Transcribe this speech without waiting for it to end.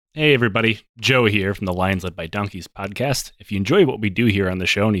Hey everybody, Joe here from the Lions Led by Donkeys podcast. If you enjoy what we do here on the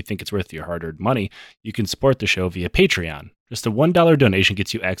show and you think it's worth your hard-earned money, you can support the show via Patreon. Just a $1 donation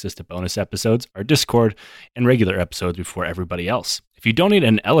gets you access to bonus episodes, our Discord, and regular episodes before everybody else. If you donate at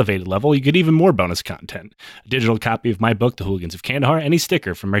an elevated level, you get even more bonus content. A digital copy of my book, The Hooligans of Kandahar, and a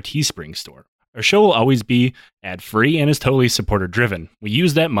sticker from our Teespring store. Our show will always be ad-free and is totally supporter-driven. We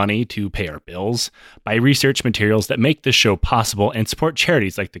use that money to pay our bills, buy research materials that make this show possible, and support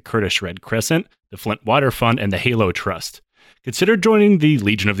charities like the Kurdish Red Crescent, the Flint Water Fund, and the Halo Trust. Consider joining the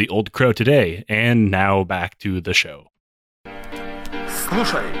Legion of the Old Crow today. And now back to the show.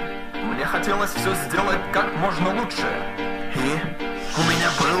 Слушай, мне хотелось все сделать как можно лучше. И у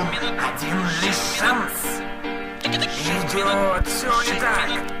меня был один лишь шанс. Идет все не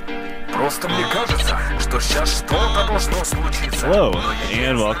так. Просто мне кажется, что сейчас что-то должно случиться. Hello,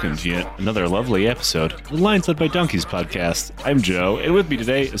 and welcome to yet another lovely episode of the Lions Led by Donkeys podcast. I'm Joe, and with me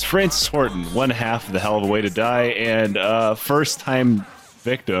today is Francis Horton, one half of the Hell of a Way to Die, and first-time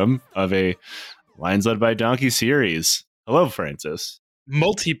victim of a Lions Led by Donkeys series. Hello, Francis.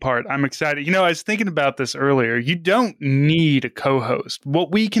 Multi-part. I'm excited. You know, I was thinking about this earlier. You don't need a co-host.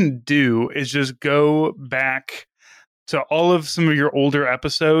 What we can do is just go back to all of some of your older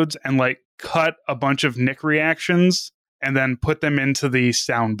episodes and like cut a bunch of Nick reactions and then put them into the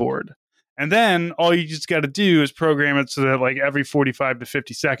soundboard. And then all you just got to do is program it so that like every 45 to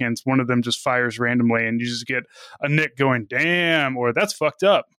 50 seconds, one of them just fires randomly and you just get a Nick going, damn, or that's fucked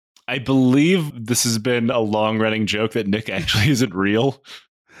up. I believe this has been a long-running joke that Nick actually isn't real.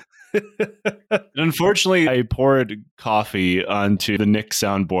 Unfortunately, I poured coffee onto the Nick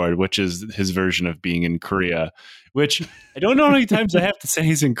soundboard, which is his version of being in Korea, which I don't know how many times I have to say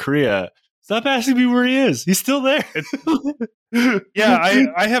he's in Korea. Stop asking me where he is. He's still there.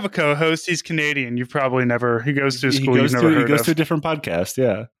 Yeah, I have a co-host. He's Canadian. You've probably never. He goes to a school you've never heard of. He goes to a different podcast.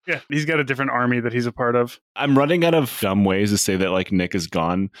 Yeah. Yeah, he's got a different army that he's a part of. I'm running out of dumb ways to say that like Nick is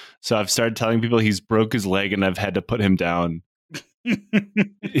gone. So I've started telling people he's broke his leg and I've had to put him down.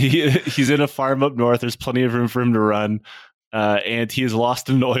 He's in a farm up north. There's plenty of room for him to run. And he is lost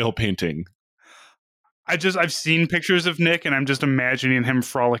in an oil painting. I've seen pictures of Nick and I'm just imagining him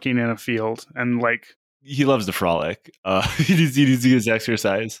frolicking in a field and like he loves to frolic. He needs his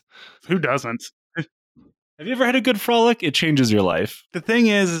exercise. Who doesn't? Have you ever had a good frolic? It changes your life. The thing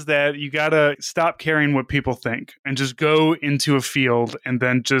is that you gotta stop caring what people think and just go into a field and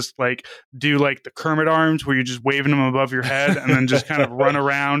then just like do like the Kermit arms where you're just waving them above your head and then just kind of run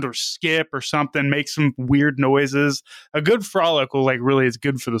around or skip or something, make some weird noises. A good frolic will like really is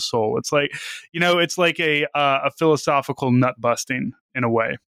good for the soul. It's like, you know, it's like a philosophical nut busting in a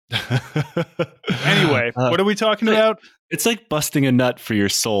way. Anyway, what are we talking about? It's like busting a nut for your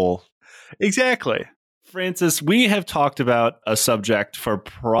soul. Exactly. Francis, we have talked about a subject for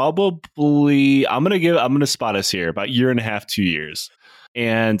probably, I'm going to spot us here, about a year and a half, 2 years.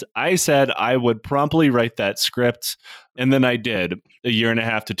 And I said I would promptly write that script. And then I did a year and a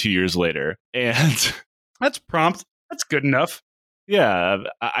half to 2 years later. And that's prompt. That's good enough. Yeah.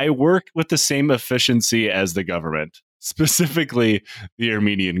 I work with the same efficiency as the government, specifically the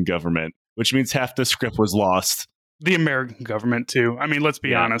Armenian government, which means half the script was lost. The American government, too. I mean, let's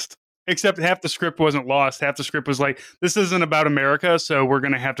be honest. Except half the script wasn't lost. Half the script was like, this isn't about America, so we're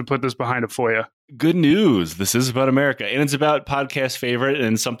going to have to put this behind a FOIA. Good news. This is about America. And it's about podcast favorite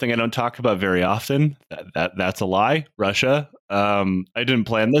and something I don't talk about very often. That's a lie. Russia. I didn't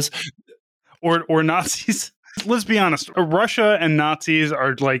plan this. Or Nazis. Let's be honest. Russia and Nazis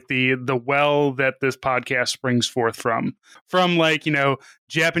are like the well that this podcast springs forth from. From like, you know,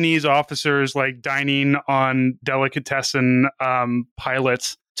 Japanese officers like dining on delicatessen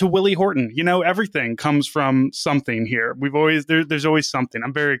pilots to Willie Horton. You know, everything comes from something here. There's always something.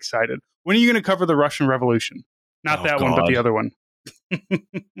 I'm very excited. When are you going to cover the Russian Revolution? Not that one, but the other one.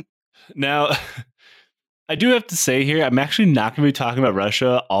 Now, I do have to say here, I'm actually not going to be talking about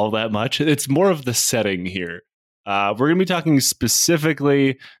Russia all that much. It's more of the setting here. We're going to be talking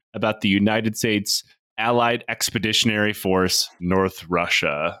specifically about the United States Allied Expeditionary Force North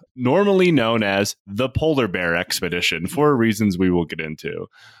Russia, normally known as the Polar Bear Expedition, for reasons we will get into.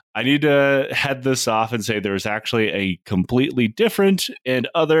 I need to head this off and say there's actually a completely different and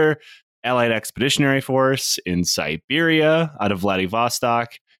other Allied Expeditionary Force in Siberia out of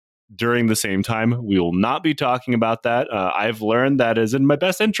Vladivostok during the same time. We will not be talking about that. I've learned that is in my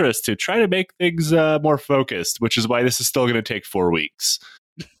best interest to try to make things more focused, which is why this is still going to take 4 weeks.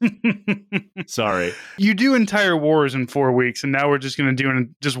 Sorry. You do entire wars in 4 weeks, and now we're just going to do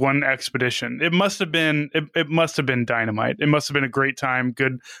just one expedition. It must have been dynamite. It must have been a great time.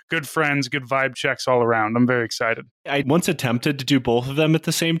 Good friends, good vibe checks all around. I'm very excited. I once attempted to do both of them at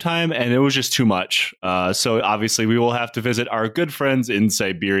the same time, and it was just too much. So obviously, we will have to visit our good friends in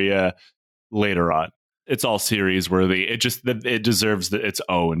Siberia later on. It's all series worthy. It deserves its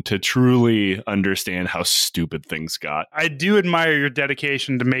own to truly understand how stupid things got. I do admire your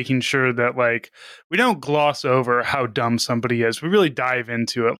dedication to making sure that we don't gloss over how dumb somebody is. We really dive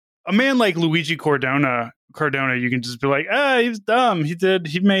into it. A man like Luigi Cardona, you can just be like, he was dumb.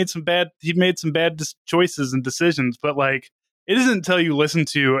 He made some bad choices and decisions. But it isn't until you listen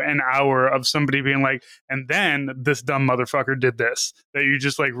to an hour of somebody being like, and then this dumb motherfucker did this, that you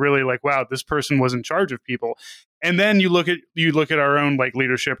just really wow, this person was in charge of people. And then you look at our own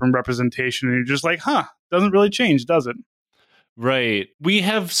leadership and representation, and you're just like, doesn't really change, does it? Right. We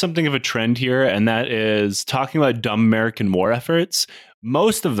have something of a trend here, and that is talking about dumb American war efforts.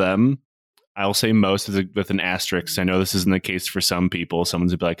 Most of them, I'll say most with an asterisk. I know this isn't the case for some people.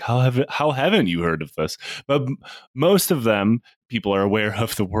 Someone's be like, how haven't you heard of this? But most of them, people are aware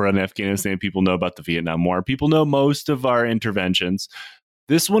of the war in Afghanistan. People know about the Vietnam War. People know most of our interventions.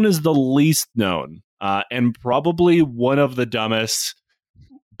 This one is the least known and probably one of the dumbest,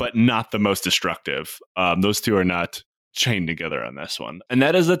 but not the most destructive. Those two are not chained together on this one. And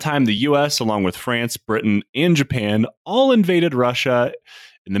that is the time the U.S., along with France, Britain, and Japan, all invaded Russia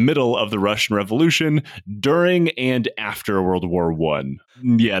in the middle of the Russian Revolution, during and after World War I.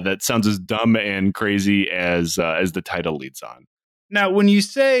 Yeah, that sounds as dumb and crazy as the title leads on. Now, when you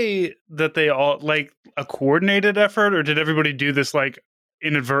say that they all a coordinated effort, or did everybody do this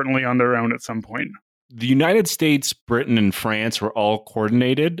inadvertently on their own at some point? The United States, Britain, and France were all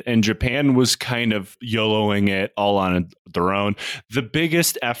coordinated, and Japan was kind of YOLOing it all on their own. The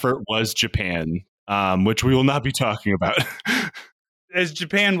biggest effort was Japan, which we will not be talking about. As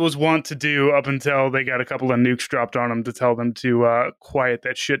Japan was wont to do up until they got a couple of nukes dropped on them to tell them to quiet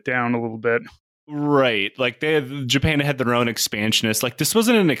that shit down a little bit. Right. Japan had their own expansionist. This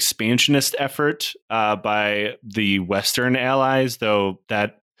wasn't an expansionist effort by the Western allies, though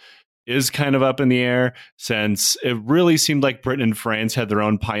that is kind of up in the air, since it really seemed like Britain and France had their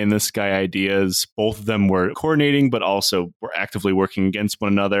own pie-in-the-sky ideas. Both of them were coordinating, but also were actively working against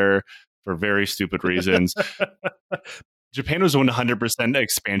one another for very stupid reasons. Japan was 100%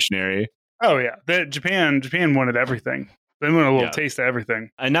 expansionary. Oh yeah, Japan wanted everything. They wanted a little taste of everything.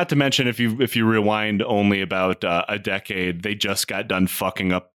 And not to mention, if you rewind only about a decade, they just got done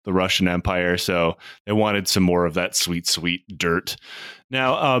fucking up the Russian Empire, so they wanted some more of that sweet, sweet dirt.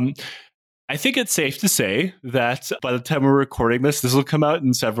 Now, I think it's safe to say that by the time we're recording this will come out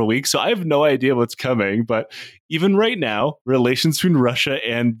in several weeks, so I have no idea what's coming. But even right now, relations between Russia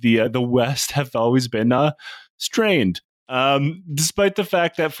and the West have always been strained. Despite the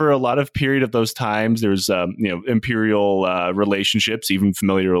fact that for a lot of period of those times, there's imperial relationships, even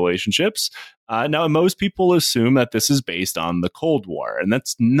familiar relationships. Now, most people assume that this is based on the Cold War, and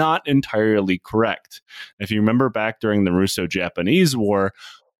that's not entirely correct. If you remember back during the Russo-Japanese War,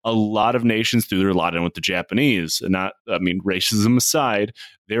 a lot of nations threw their lot in with the Japanese. And racism aside,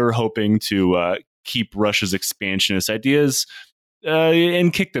 they were hoping to keep Russia's expansionist ideas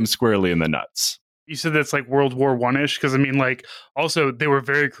and kick them squarely in the nuts. You said that's World War I-ish, because also they were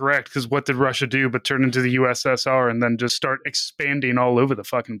very correct, because what did Russia do but turn into the USSR and then just start expanding all over the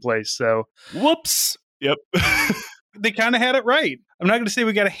fucking place? So, whoops. Yep. They kind of had it right. I'm not going to say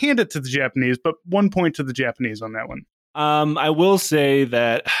we got to hand it to the Japanese, but 1 point to the Japanese on that one. I will say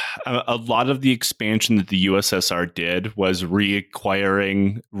that a lot of the expansion that the USSR did was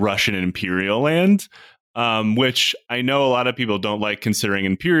reacquiring Russian imperial land, which I know a lot of people don't like considering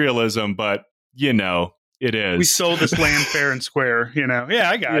imperialism, but it is. We stole this land fair and square, Yeah,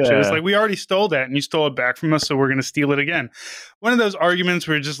 I got you. It's we already stole that and you stole it back from us, so we're going to steal it again. One of those arguments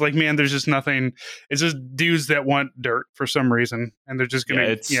where you're just man, there's just nothing. It's just dudes that want dirt for some reason. And they're just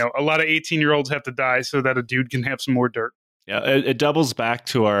going to, a lot of 18-year-olds have to die so that a dude can have some more dirt. Yeah, it doubles back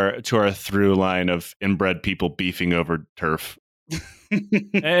to our through line of inbred people beefing over turf.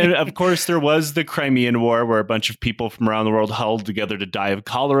 And of course, there was the Crimean War, where a bunch of people from around the world huddled together to die of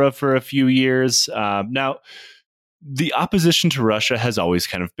cholera for a few years. Now, the opposition to Russia has always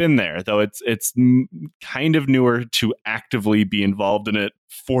kind of been there, though it's kind of newer to actively be involved in it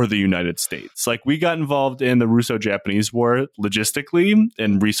for the United States. We got involved in the Russo-Japanese War logistically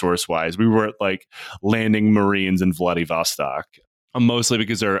and resource-wise. We were landing Marines in Vladivostok. Mostly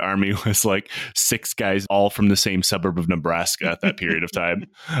because our army was 6 guys all from the same suburb of Nebraska at that period of time.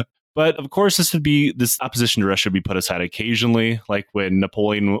 But of course, this opposition to Russia would be put aside occasionally, like when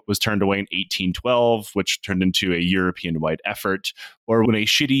Napoleon was turned away in 1812, which turned into a European-wide effort, or when a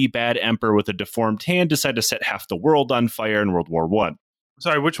shitty, bad emperor with a deformed hand decided to set half the world on fire in World War I.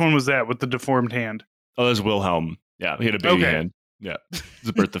 Sorry, which one was that with the deformed hand? Oh, that was Wilhelm. Yeah, he had a baby hand. Yeah, it's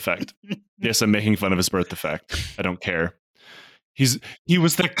a birth defect. Yes, I'm making fun of his birth defect. I don't care. He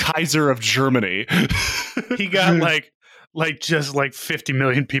was the Kaiser of Germany. He got just 50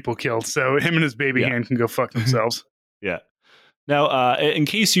 million people killed. So him and his baby hand can go fuck themselves. Yeah. Now, in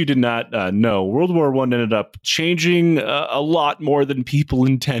case you did not know, World War I ended up changing a lot more than people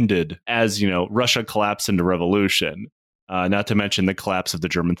intended as, Russia collapsed into revolution. Not to mention the collapse of the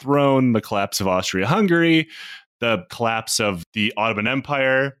German throne, the collapse of Austria-Hungary, the collapse of the Ottoman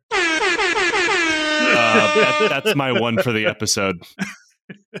Empire. That's my one for the episode.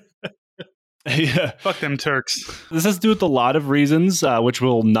 Yeah. Fuck them Turks. This has to do with a lot of reasons, which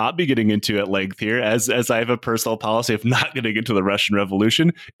we'll not be getting into at length here, as I have a personal policy of not getting into the Russian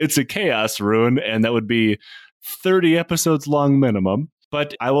Revolution. It's a chaos ruin, and that would be 30 episodes long minimum.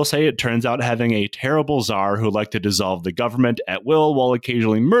 But I will say it turns out having a terrible czar who liked to dissolve the government at will while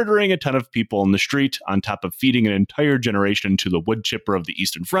occasionally murdering a ton of people in the street on top of feeding an entire generation to the wood chipper of the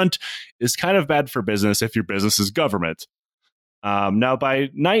Eastern Front is kind of bad for business if your business is government. Now, by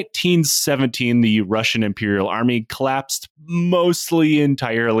 1917, the Russian Imperial Army collapsed mostly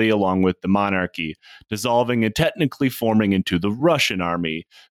entirely along with the monarchy, dissolving and technically forming into the Russian Army,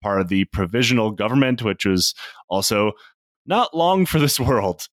 part of the provisional government, which was also not long for this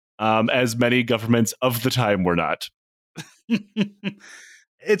world, as many governments of the time were not.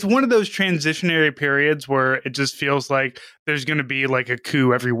 It's one of those transitionary periods where it just feels like there's going to be like a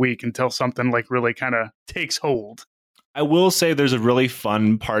coup every week until something really kind of takes hold. I will say there's a really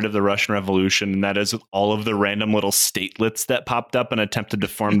fun part of the Russian Revolution, and that is all of the random little statelets that popped up and attempted to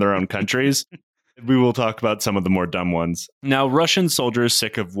form their own countries. We will talk about some of the more dumb ones. Now, Russian soldiers,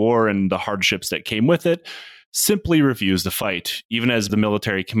 sick of war and the hardships that came with it, simply refused to fight, even as the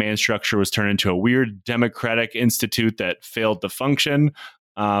military command structure was turned into a weird democratic institute that failed to function.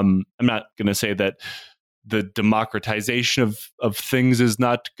 I'm not going to say that the democratization of things is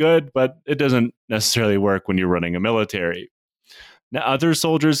not good, but it doesn't necessarily work when you're running a military. Now, other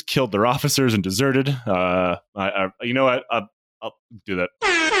soldiers killed their officers and deserted. You know what? I'll do that.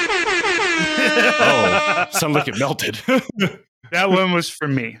 Oh, sounded like it melted. That one was for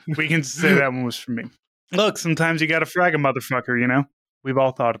me. We can say that one was for me. Look, sometimes you got to frag a motherfucker, We've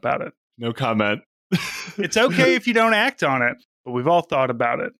all thought about it. No comment. It's okay if you don't act on it, but we've all thought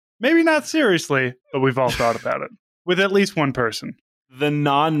about it. Maybe not seriously, but we've all thought about it. With at least one person. The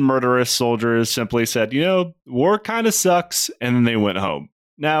non-murderous soldiers simply said, war kind of sucks, and then they went home.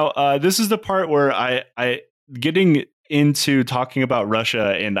 Now, this is the part where I getting into talking about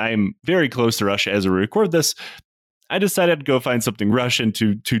Russia, and I'm very close to Russia as we record this, I decided to go find something Russian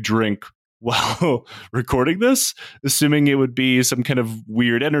to drink while recording this, assuming it would be some kind of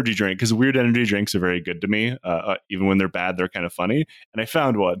weird energy drink, because weird energy drinks are very good to me. Even when they're bad, they're kind of funny. And I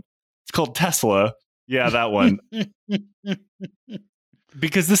found one. It's called Tesla. Yeah, that one.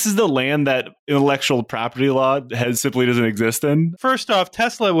 Because this is the land that intellectual property law simply doesn't exist in. First off,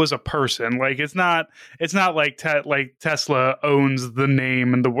 Tesla was a person. It's not like Tesla owns the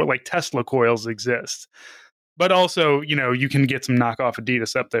name and the Tesla coils exist. But also, you can get some knockoff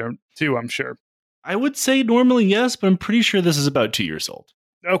Adidas up there too, I'm sure. I would say normally yes, but I'm pretty sure this is about 2 years old.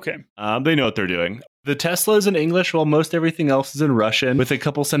 Okay. They know what they're doing. The Tesla is in English while most everything else is in Russian, with a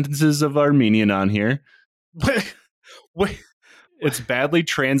couple sentences of Armenian on here. Wait. It's badly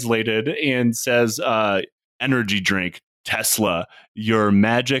translated and says, energy drink, Tesla, your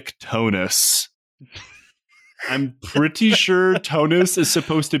magic tonus. I'm pretty sure tonus is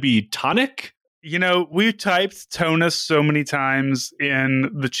supposed to be tonic. We've typed tonus so many times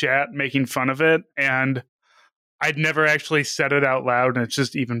in the chat making fun of it, and I'd never actually said it out loud, and it's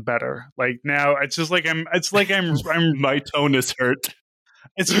just even better. Now it's just I'm my tonus hurt.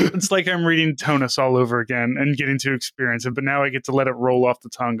 It's like I'm reading tonus all over again and getting to experience it, but now I get to let it roll off the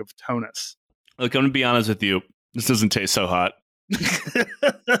tongue of tonus. Look, I'm going to be honest with you. This doesn't taste so hot.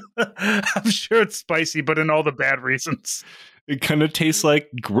 I'm sure it's spicy, but in all the bad reasons. It kind of tastes like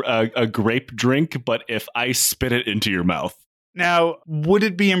a grape drink, but if I spit it into your mouth. Now, would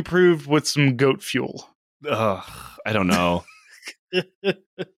it be improved with some goat fuel? I don't know.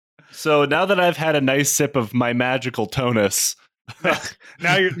 So now that I've had a nice sip of my magical tonus, now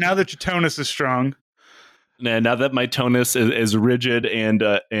that your tonus is strong, now that my tonus is rigid and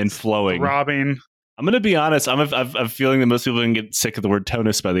flowing, throbbing, I'm going to be honest. I'm feeling that most people are going to get sick of the word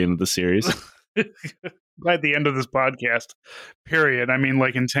tonus by the end of the series. by the end of this podcast, period. I mean,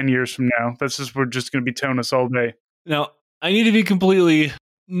 like in 10 years from now, we're just going to be telling us all day. Now, I need to be completely...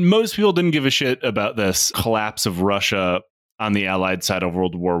 Most people didn't give a shit about this collapse of Russia on the Allied side of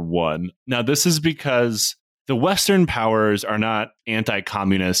World War I. Now, this is because the Western powers are not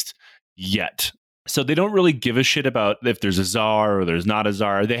anti-communist yet. So they don't really give a shit about if there's a czar or there's not a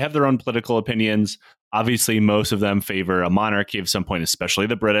czar. They have their own political opinions. Obviously, most of them favor a monarchy at some point, especially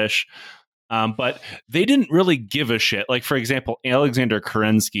the British. But they didn't really give a shit. Like, for example, Alexander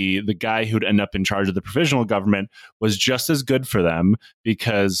Kerensky, the guy who'd end up in charge of the provisional government, was just as good for them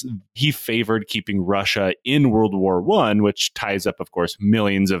because he favored keeping Russia in World War I, which ties up, of course,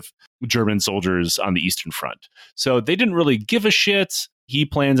 millions of German soldiers on the Eastern Front. So they didn't really give a shit. He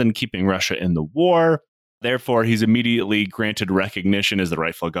plans on keeping Russia in the war. Therefore, he's immediately granted recognition as the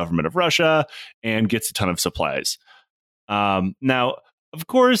rightful government of Russia and gets a ton of supplies. Now, of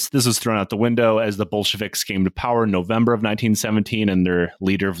course, this was thrown out the window as the Bolsheviks came to power in November of 1917, and their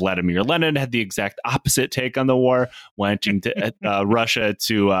leader, Vladimir Lenin, had the exact opposite take on the war, wanting to, Russia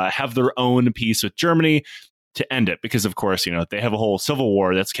to have their own peace with Germany to end it. Because, of course, they have a whole civil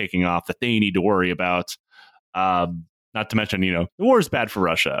war that's kicking off that they need to worry about. Not to mention, the war is bad for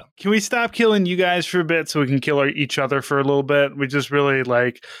Russia. Can we stop killing you guys for a bit so we can kill each other for a little bit? We just really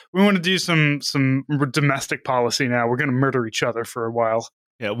we want to do some domestic policy now. We're going to murder each other for a while.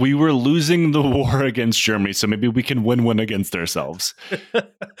 Yeah, we were losing the war against Germany, so maybe we can win one against ourselves. That's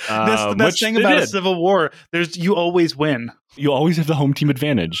the best thing about a civil war. You always win. You always have the home team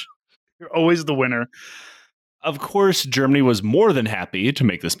advantage. You're always the winner. Of course, Germany was more than happy to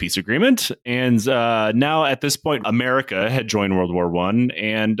make this peace agreement. And now at this point, America had joined World War I,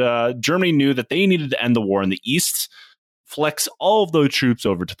 and Germany knew that they needed to end the war in the East, flex all of those troops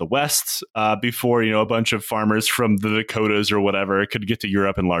over to the West before, a bunch of farmers from the Dakotas or whatever could get to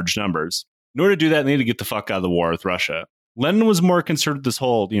Europe in large numbers. In order to do that, they needed to get the fuck out of the war with Russia. Lenin was more concerned with this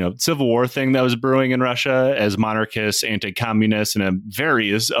whole, civil war thing that was brewing in Russia as monarchists, anti-communists, and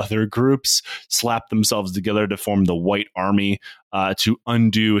various other groups slapped themselves together to form the White Army to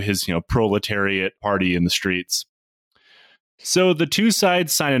undo his, proletariat party in the streets. So the two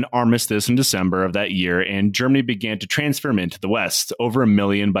sides signed an armistice in December of that year, and Germany began to transfer men to the West, over 1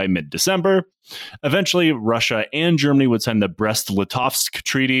 million by mid-December. Eventually, Russia and Germany would sign the Brest-Litovsk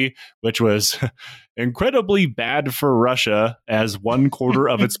Treaty, which was incredibly bad for Russia, as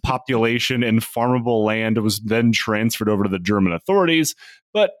 1/4 of its population and farmable land was then transferred over to the German authorities,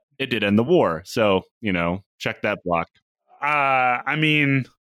 but it did end the war. So, check that block. I mean,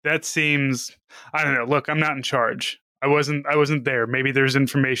 that seems, I don't know. Look, I'm not in charge. I wasn't there. Maybe there's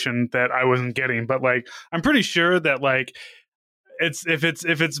information that I wasn't getting, but I'm pretty sure that if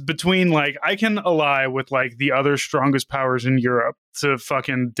it's between I can ally with the other strongest powers in Europe to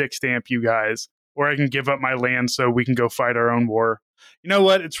fucking dick stamp you guys, or I can give up my land so we can go fight our own war. You know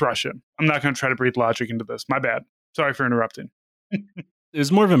what? It's Russia. I'm not going to try to breathe logic into this. My bad. Sorry for interrupting. It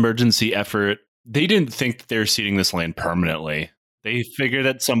was more of an emergency effort. They didn't think that they were ceding this land permanently. They figured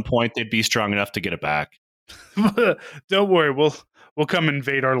at some point they'd be strong enough to get it back. Don't worry, we'll come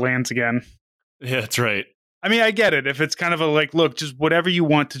invade our lands again. Yeah, that's right. I mean, I get it. If it's kind of a look, just whatever you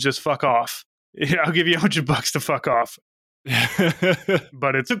want to just fuck off. I'll give you $100 to fuck off.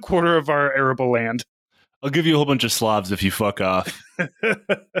 But it's 1/4 of our arable land. I'll give you a whole bunch of Slavs if you fuck off.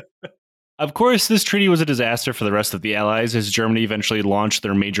 Of course, this treaty was a disaster for the rest of the Allies as Germany eventually launched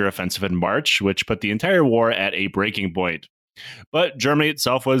their major offensive in March, which put the entire war at a breaking point. But Germany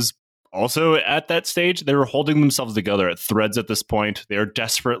itself was also at that stage. They were holding themselves together at threads at this point. They are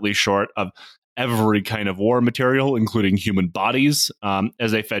desperately short of every kind of war material, including human bodies,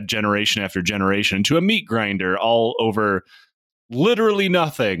 as they fed generation after generation into a meat grinder all over literally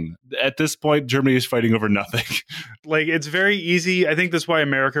nothing. At this point, Germany is fighting over nothing. It's very easy. I think that's why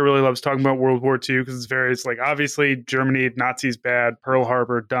America really loves talking about World War II, because it's obviously Germany, Nazis bad, Pearl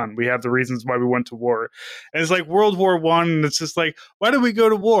Harbor done. We have the reasons why we went to war. And it's World War I, and it's just why did we go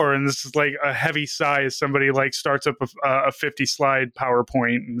to war? And this is a heavy sigh as somebody starts up a 50 slide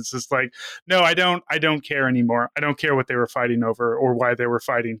PowerPoint, and it's just no, I don't care anymore. I don't care what they were fighting over or why they were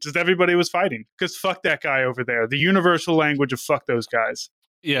fighting. Just everybody was fighting, because fuck that guy over there. The universal language of fuck those guys.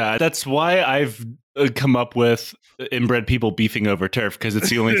 Yeah, that's why I've come up with inbred people beefing over turf, because it's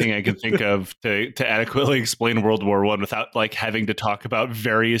the only thing I can think of to adequately explain World War I without having to talk about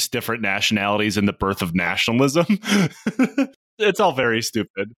various different nationalities and the birth of nationalism. It's all very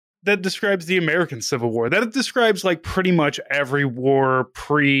stupid. That describes the American Civil War. That describes pretty much every war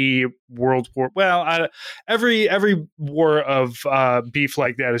pre-World War. Well, every war of beef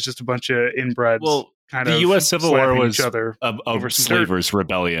like that is just a bunch of inbreds. Well, the U.S. Civil War was a slavers'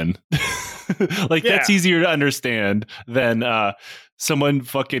 rebellion. Like, Yeah. that's easier to understand than someone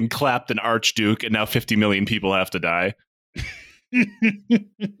fucking clapped an archduke and now 50 million people have to die.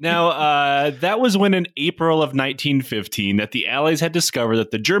 Now, that was when in April of 1915 that the Allies had discovered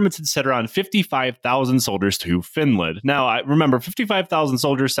that the Germans had sent around 55,000 soldiers to Finland. Now, I remember 55,000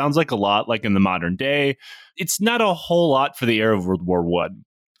 soldiers sounds like a lot, like in the modern day. It's not a whole lot for the era of World War I.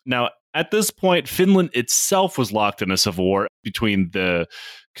 Now, at this point, Finland itself was locked in a civil war between the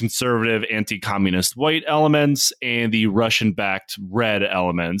conservative anti-communist white elements and the Russian-backed red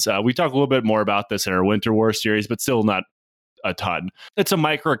elements. We talk a little bit more about this in our Winter War series, but still not a ton. It's a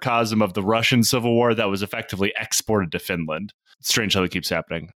microcosm of the Russian Civil War that was effectively exported to Finland. It's strange how that keeps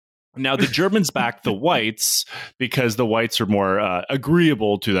happening. Now, the Germans backed the whites because the whites are more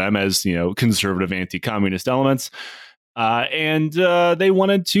agreeable to them as, conservative anti-communist elements. And they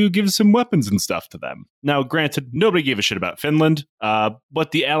wanted to give some weapons and stuff to them. Now, granted, nobody gave a shit about Finland.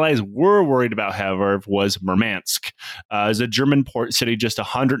 What the Allies were worried about, however, was Murmansk. It's a German port city just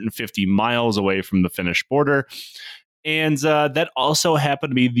 150 miles away from the Finnish border. And that also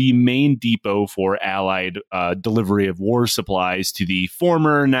happened to be the main depot for Allied delivery of war supplies to the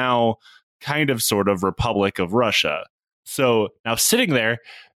former, now kind of sort of Republic of Russia. So now sitting there,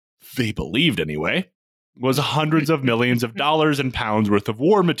 they believed anyway, was hundreds of millions of dollars and pounds worth of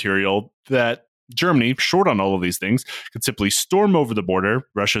war material that Germany, short on all of these things, could simply storm over the border.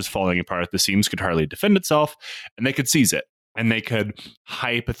 Russia's falling apart at the seams, could hardly defend itself, and they could seize it. And they could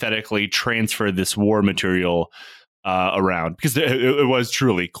hypothetically transfer this war material around, because it was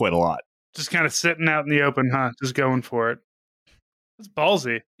truly quite a lot. Just kind of sitting out in the open, huh? Just going for it. It's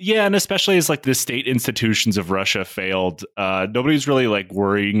ballsy. Yeah, and especially as like the state institutions of Russia failed, nobody's really like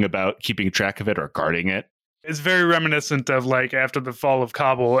worrying about keeping track of it or guarding it. It's very reminiscent of like after the fall of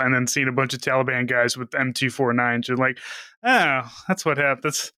Kabul and then seeing a bunch of Taliban guys with M249s. You're like, oh, that's what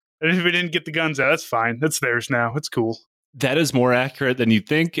happened. If we didn't get the guns out, that's fine. It's theirs now. It's cool. That is more accurate than you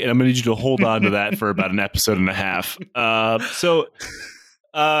think, and I'm going to need you to hold on to that for about an episode and a half.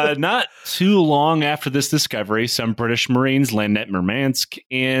 Not too long after this discovery, some British Marines landed at Murmansk,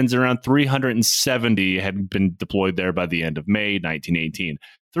 and around 370 had been deployed there by the end of May 1918.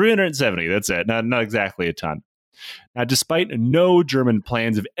 370, that's it. Not exactly a ton. Now, despite no German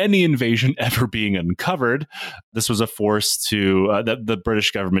plans of any invasion ever being uncovered, this was a force that the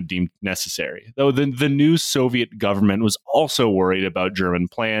British government deemed necessary. Though the new Soviet government was also worried about German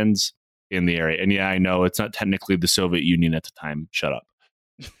plans in the area. And yeah, I know it's not technically the Soviet Union at the time. Shut up.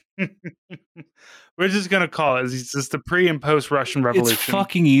 We're just going to call it. It's just the pre and post Russian Revolution. It's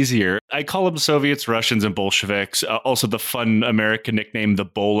fucking easier. I call them Soviets, Russians, and Bolsheviks. Also, the fun American nickname, the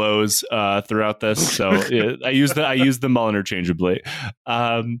Bolos, throughout this. So yeah, I use them all interchangeably.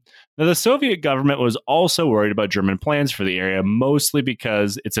 Now, the Soviet government was also worried about German plans for the area, mostly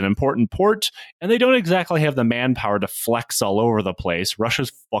because it's an important port, and they don't exactly have the manpower to flex all over the place.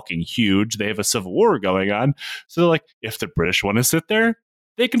 Russia's fucking huge. They have a civil war going on. So they're like, if the British want to sit there,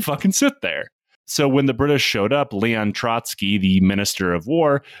 they can fucking sit there. So when the British showed up, Leon Trotsky, the Minister of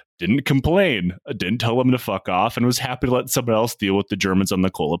War, didn't complain, didn't tell them to fuck off, and was happy to let someone else deal with the Germans on the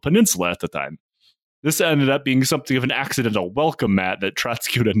Kola Peninsula at the time. This ended up being something of an accidental welcome mat that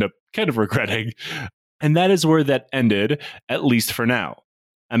Trotsky would end up kind of regretting. And that is where that ended, at least for now.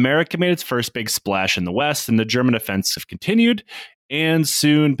 America made its first big splash in the West, and the German offensive continued, and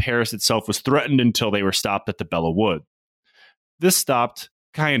soon Paris itself was threatened until they were stopped at the Belleau Wood. This stopped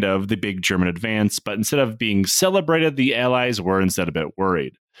kind of the big German advance, but instead of being celebrated, the Allies were instead a bit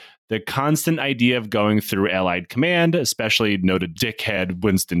worried. The constant idea of going through Allied command, especially noted dickhead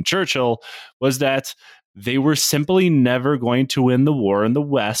Winston Churchill, was that they were simply never going to win the war in the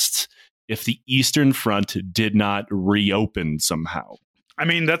West if the Eastern Front did not reopen somehow. I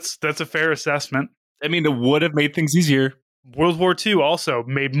mean, that's a fair assessment. I mean, it would have made things easier. World War II also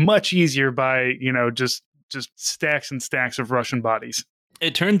made much easier by, just stacks and stacks of Russian bodies.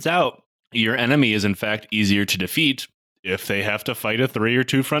 It turns out your enemy is, in fact, easier to defeat if they have to fight a 3 or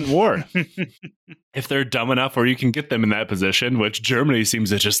 2 front war. If they're dumb enough where you can get them in that position, which Germany seems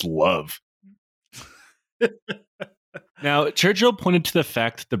to just love. Now, Churchill pointed to the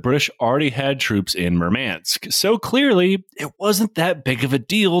fact that the British already had troops in Murmansk, so clearly it wasn't that big of a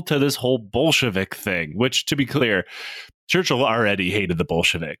deal to this whole Bolshevik thing, which, to be clear, Churchill already hated the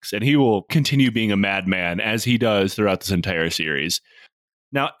Bolsheviks, and he will continue being a madman as he does throughout this entire series.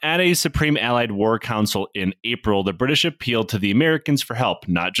 Now, at a Supreme Allied War Council in April, the British appealed to the Americans for help,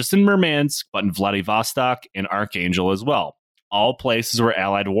 not just in Murmansk, but in Vladivostok and Archangel as well, all places where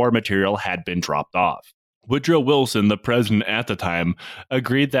Allied war material had been dropped off. Woodrow Wilson, the president at the time,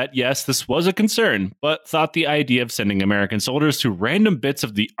 agreed that yes, this was a concern, but thought the idea of sending American soldiers to random bits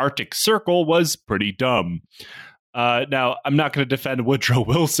of the Arctic Circle was pretty dumb. Now, I'm not going to defend Woodrow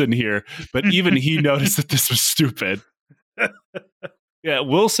Wilson here, but even he noticed that this was stupid. Yeah,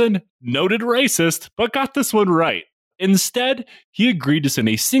 Wilson, noted racist, but got this one right. Instead, he agreed to send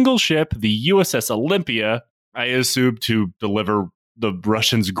a single ship, the USS Olympia, I assume to deliver the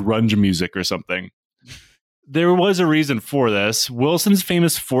Russians' grunge music or something. There was a reason for this. Wilson's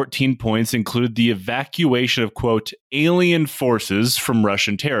famous 14 points included the evacuation of, quote, alien forces from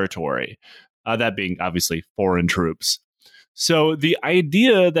Russian territory. That being, obviously, foreign troops. So the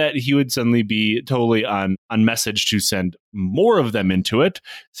idea that he would suddenly be totally on message to send more of them into it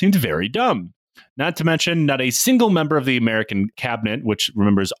seemed very dumb. Not to mention, not a single member of the American cabinet, which,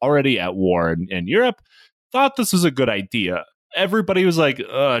 remember, is already at war in Europe, thought this was a good idea. Everybody was like,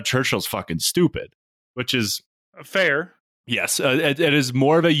 Churchill's fucking stupid. Which is fair. Yes, it is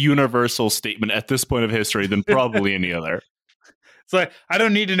more of a universal statement at this point of history than probably any other. It's like, I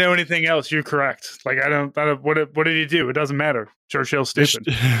don't need to know anything else. You're correct. Like, I don't what did he do? It doesn't matter. Churchill's stupid.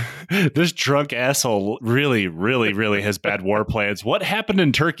 This drunk asshole really, really, really has bad war plans. What happened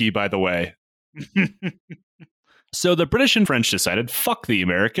in Turkey, by the way? So the British and French decided, fuck the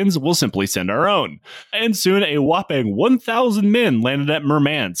Americans, we'll simply send our own. And soon a whopping 1,000 men landed at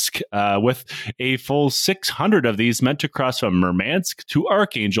Murmansk, with a full 600 of these meant to cross from Murmansk to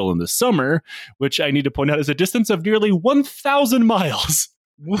Archangel in the summer, which I need to point out is a distance of nearly 1,000 miles.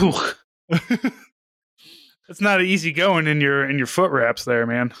 It's not easy going in your foot wraps there,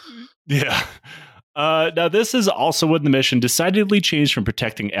 man. Yeah. Now, this is also when the mission decidedly changed from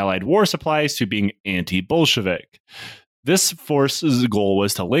protecting Allied war supplies to being anti-Bolshevik. This force's goal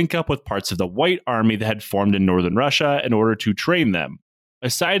was to link up with parts of the White Army that had formed in northern Russia in order to train them. A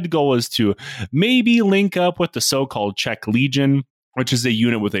side goal was to maybe link up with the so-called Czech Legion, which is a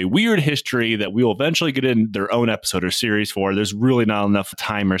unit with a weird history that we will eventually get in their own episode or series for. There's really not enough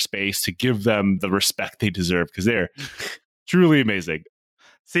time or space to give them the respect they deserve because they're truly amazing.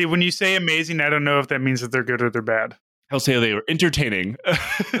 See, when you say amazing, I don't know if that means that they're good or they're bad. I'll say they were entertaining.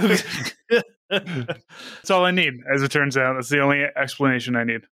 That's all I need, as it turns out. That's the only explanation I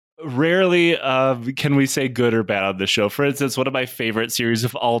need. Rarely can we say good or bad on the show. For instance, one of my favorite series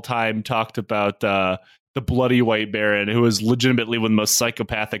of all time talked about the Bloody White Baron, who is legitimately one of the most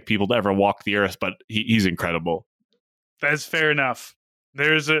psychopathic people to ever walk the earth, but he's incredible. That's fair enough.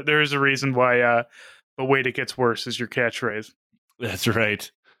 There is a reason why the wait it gets worse is your catchphrase. That's right.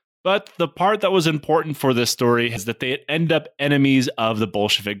 But the part that was important for this story is that they had ended up enemies of the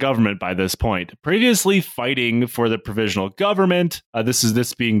Bolshevik government by this point. Previously fighting for the provisional government,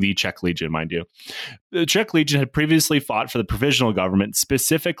 this being the Czech Legion, mind you. The Czech Legion had previously fought for the provisional government,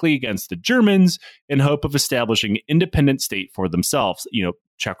 specifically against the Germans, in hope of establishing an independent state for themselves. You know,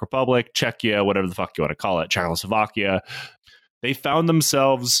 Czech Republic, Czechia, whatever the fuck you want to call it, Czechoslovakia. They found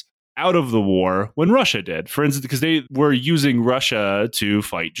themselves out of the war when Russia did, for instance, because they were using Russia to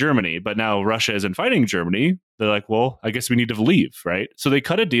fight Germany, but now Russia isn't fighting Germany. They're like, well, I guess we need to leave, right? So they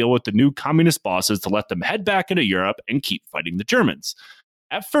cut a deal with the new communist bosses to let them head back into Europe and keep fighting the Germans.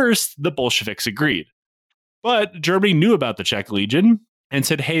 At first, the Bolsheviks agreed, but Germany knew about the Czech Legion and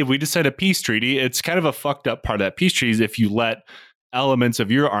said, hey, we just signed a peace treaty. It's kind of a fucked up part of that peace treaty is if you let elements of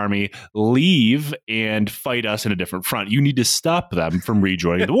your army leave and fight us in a different front. You need to stop them from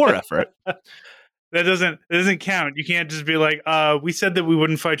rejoining the war effort. That doesn't count. You can't just be like, we said that we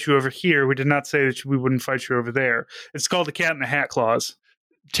wouldn't fight you over here. We did not say that we wouldn't fight you over there. It's called the cat in the hat clause.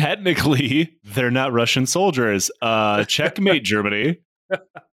 Technically, they're not Russian soldiers. Checkmate, Germany.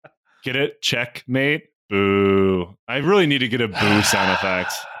 Get it? Checkmate. Boo. I really need to get a boo sound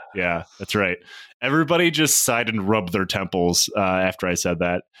effect. Yeah, that's right. Everybody just sighed and rubbed their temples after I said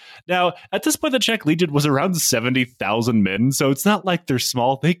that. Now, at this point, the Czech Legion was around 70,000 men, so it's not like they're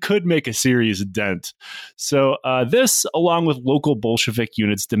small. They could make a serious dent. So this, along with local Bolshevik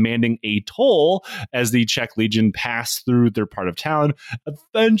units demanding a toll as the Czech Legion passed through their part of town,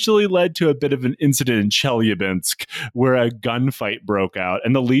 eventually led to a bit of an incident in Chelyabinsk, where a gunfight broke out,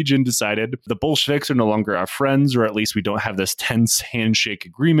 and the Legion decided the Bolsheviks are no longer our friends, or at least we don't have this tense handshake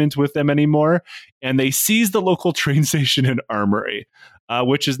agreement with them anymore. And they seized the local train station and armory,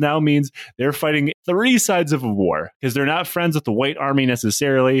 which now means they're fighting three sides of a war because they're not friends with the White Army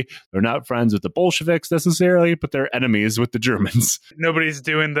necessarily. They're not friends with the Bolsheviks necessarily, but they're enemies with the Germans. Nobody's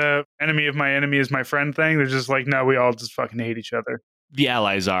doing the enemy of my enemy is my friend thing. They're just like, no, we all just fucking hate each other. The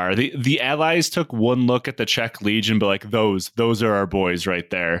Allies are. The Allies took one look at the Czech Legion, but like those are our boys right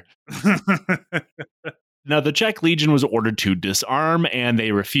there. Now, the Czech Legion was ordered to disarm, and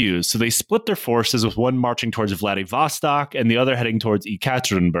they refused. So they split their forces, with one marching towards Vladivostok and the other heading towards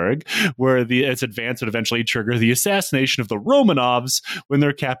Ekaterinburg, where its advance would eventually trigger the assassination of the Romanovs when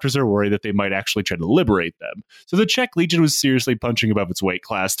their captors are worried that they might actually try to liberate them. So the Czech Legion was seriously punching above its weight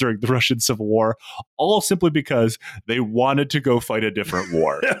class during the Russian Civil War, all simply because they wanted to go fight a different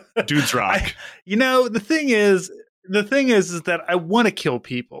war. Dudes rock. The thing is that I want to kill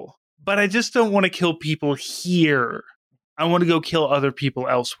people. But I just don't want to kill people here. I want to go kill other people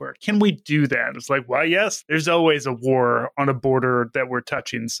elsewhere. Can we do that? It's like, well, yes, there's always a war on a border that we're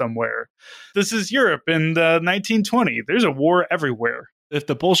touching somewhere. This is Europe in 1920. There's a war everywhere. If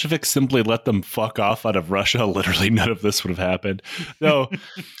the Bolsheviks simply let them fuck off out of Russia, literally none of this would have happened. Though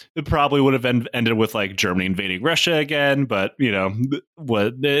it probably would have ended with like Germany invading Russia again. But,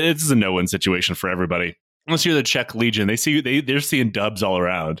 it's a no-win situation for everybody. Unless you're the Czech Legion, they're seeing dubs all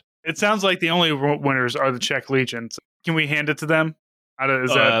around. It sounds like the only winners are the Czech Legion. Can we hand it to them?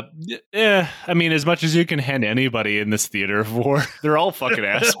 Yeah, I mean, as much as you can hand anybody in this theater of war, they're all fucking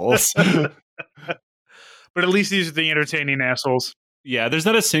assholes. But at least these are the entertaining assholes. Yeah, there's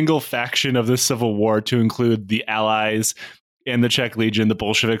not a single faction of this civil war to include the Allies and the Czech Legion, the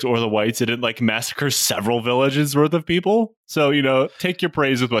Bolsheviks, or the Whites. It didn't massacre several villages worth of people. So, take your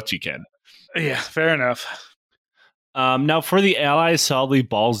praise with what you can. Yeah, fair enough. Now, for the Allies solidly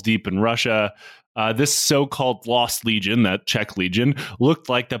balls deep in Russia, this so-called Lost Legion, that Czech Legion, looked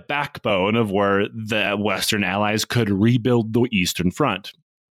like the backbone of where the Western Allies could rebuild the Eastern Front.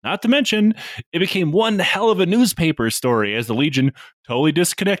 Not to mention, it became one hell of a newspaper story as the Legion, totally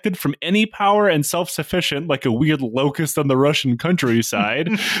disconnected from any power and self-sufficient like a weird locust on the Russian countryside,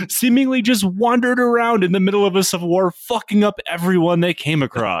 seemingly just wandered around in the middle of a civil war, fucking up everyone they came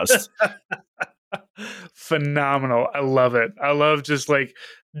across. Phenomenal. I love it. I love just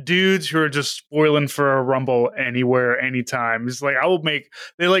dudes who are just spoiling for a rumble anywhere, anytime. It's like,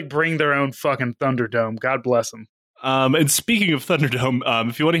 they bring their own fucking Thunderdome. God bless them. And speaking of Thunderdome,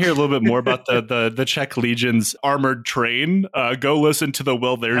 if you want to hear a little bit more about the Czech Legion's armored train, go listen to the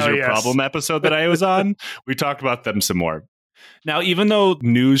Well, There's Your Problem episode that I was on. We talked about them some more. Now, even though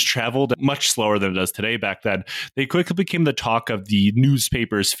news traveled much slower than it does today back then, they quickly became the talk of the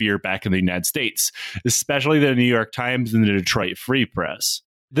newspaper sphere back in the United States, especially the New York Times and the Detroit Free Press.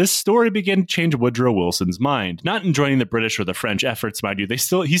 This story began to change Woodrow Wilson's mind, not in joining the British or the French efforts, mind you. He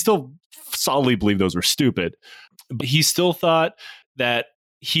still solidly believed those were stupid, but he still thought that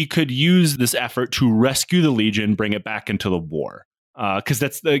he could use this effort to rescue the Legion, bring it back into the war. Because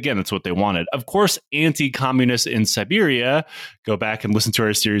that's what they wanted. Of course, anti-communists in Siberia, go back and listen to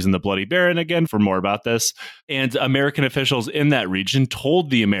our series in The Bloody Baron again for more about this. And American officials in that region told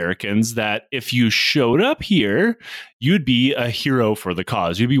the Americans that if you showed up here, you'd be a hero for the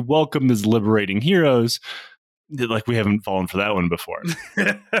cause. You'd be welcomed as liberating heroes. Like we haven't fallen for that one before.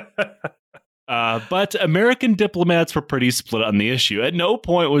 But American diplomats were pretty split on the issue. At no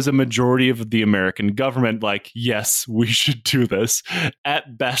point was a majority of the American government like, yes, we should do this.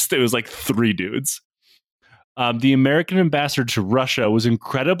 At best, it was 3 dudes. The American ambassador to Russia was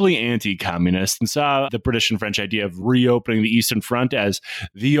incredibly anti-communist and saw the British and French idea of reopening the Eastern Front as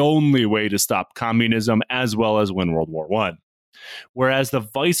the only way to stop communism as well as win World War I. Whereas the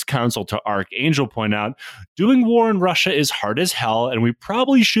vice consul to Archangel pointed out, doing war in Russia is hard as hell, and we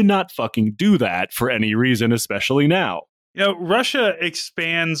probably should not fucking do that for any reason, especially now. Russia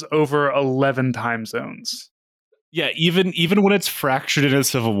expands over 11 time zones. Yeah, even when it's fractured in a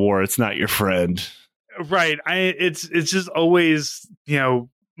civil war, it's not your friend. Right. It's just always,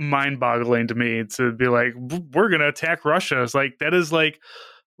 mind-boggling to me to be like, we're going to attack Russia. It's like, that is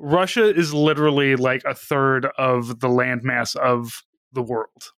Russia is literally a third of the landmass of the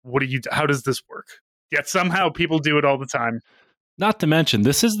world. How does this work? Yet somehow people do it all the time. Not to mention,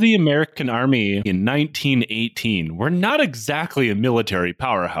 this is the American Army in 1918. We're not exactly a military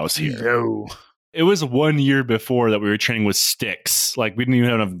powerhouse here. No. It was 1 year before that we were training with sticks. We didn't even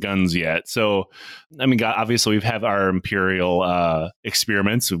have enough guns yet. So, I mean, obviously we've had our imperial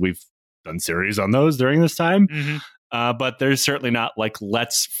experiments. We've done series on those during this time. Mm-hmm. But there's certainly not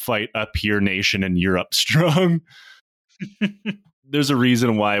let's fight a peer nation in Europe strong. There's a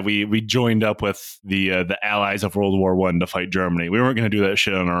reason why we joined up with the allies of World War I to fight Germany. We weren't going to do that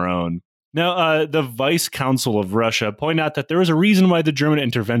shit on our own. Now, the Vice Consul of Russia pointed out that there was a reason why the German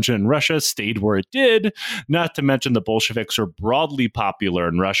intervention in Russia stayed where it did, not to mention the Bolsheviks were broadly popular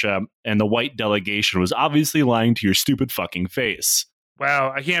in Russia, and the white delegation was obviously lying to your stupid fucking face.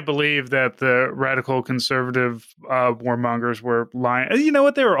 Wow, I can't believe that the radical conservative warmongers were lying. You know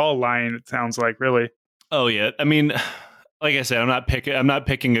what? They were all lying, it sounds like, really. Oh, yeah. I mean, like I said, I'm not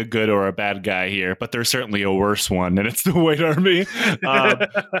picking a good or a bad guy here, but there's certainly a worse one, and it's the White Army.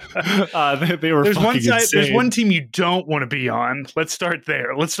 They were insane. There's one team you don't want to be on. Let's start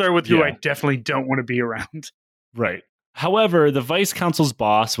there. Let's start with who I definitely don't want to be around. Right. However, the vice consul's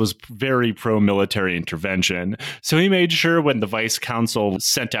boss was very pro-military intervention, so he made sure when the vice consul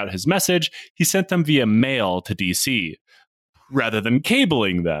sent out his message, he sent them via mail to D.C., rather than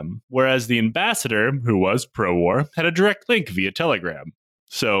cabling them, whereas the ambassador, who was pro-war, had a direct link via telegram.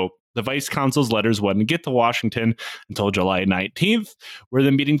 So the vice consul's letters wouldn't get to Washington until July 19th, where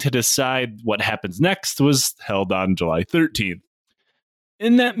the meeting to decide what happens next was held on July 13th.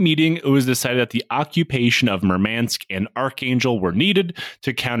 In that meeting, it was decided that the occupation of Murmansk and Archangel were needed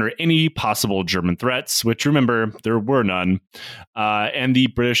to counter any possible German threats, which, remember, there were none. And the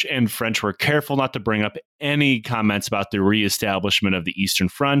British and French were careful not to bring up any comments about the reestablishment of the Eastern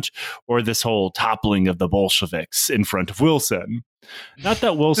Front or this whole toppling of the Bolsheviks in front of Wilson. Not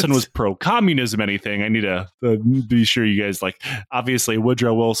that Wilson was pro-communism anything. I need to be sure you guys, like, obviously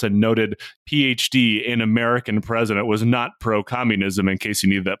Woodrow Wilson, noted PhD and American president, was not pro-communism, in case you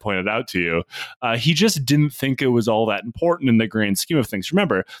need that pointed out to you. He just didn't think it was all that important in the grand scheme of things.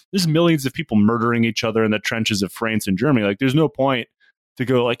 Remember, there's millions of people murdering each other in the trenches of France and Germany. Like, there's no point to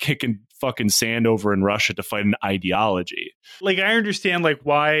go like kicking fucking sand over in Russia to fight an ideology. Like, I understand like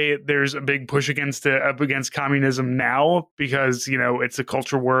why there's a big push against communism now, because, you know, it's a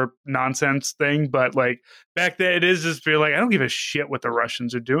culture war nonsense thing. But like back then, it is just be like, I don't give a shit what the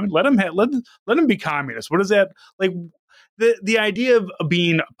Russians are doing. Let them be communists. What is that like? The idea of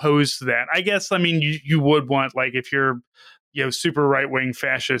being opposed to that, I guess. I mean, you would want, like, if you're, you know, super right wing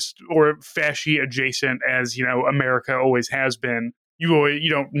fascist or fasci adjacent, as you know, America always has been. You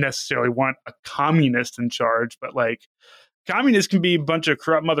don't necessarily want a communist in charge, but like communists can be a bunch of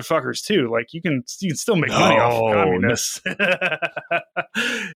corrupt motherfuckers too. Like you can still make money off of communists.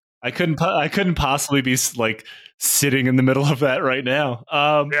 I couldn't possibly be like sitting in the middle of that right now.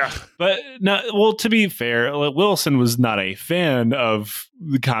 But no, well, to be fair, Wilson was not a fan of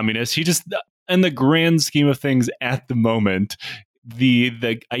the communists. He just, in the grand scheme of things at the moment,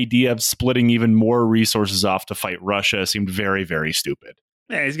 the idea of splitting even more resources off to fight Russia seemed very, very stupid.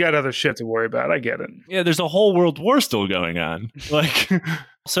 Yeah, he's got other shit to worry about. I get it. Yeah, there's a whole world war still going on. Like,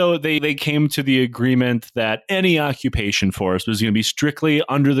 so they came to the agreement that any occupation force was going to be strictly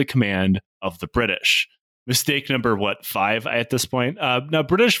under the command of the British. Mistake number, 5 at this point? Now,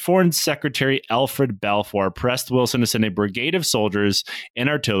 British Foreign Secretary Alfred Balfour pressed Wilson to send a brigade of soldiers and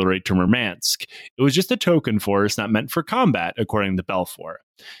artillery to Murmansk. It was just a token force not meant for combat, according to Balfour.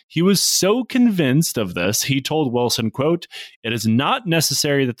 He was so convinced of this, he told Wilson, quote, "It is not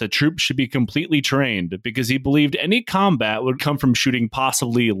necessary that the troops should be completely trained," because he believed any combat would come from shooting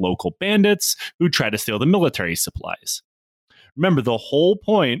possibly local bandits who try to steal the military supplies. Remember, the whole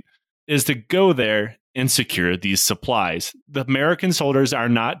point is to go there and secure these supplies. The American soldiers are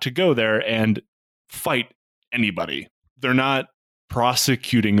not to go there and fight anybody. They're not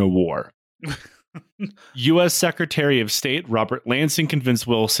prosecuting a war. U.S. Secretary of State Robert Lansing convinced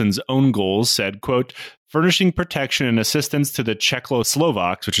Wilson's own goals, said, quote, "Furnishing protection and assistance to the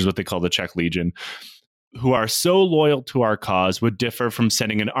Czechoslovaks," which is what they call the Czech Legion, "who are so loyal to our cause, would differ from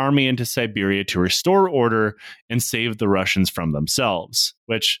sending an army into Siberia to restore order and save the Russians from themselves,"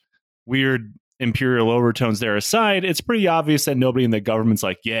 which, weird imperial overtones there aside, it's pretty obvious that nobody in the government's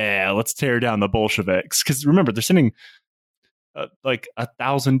like, yeah, let's tear down the Bolsheviks. Because remember, they're sending like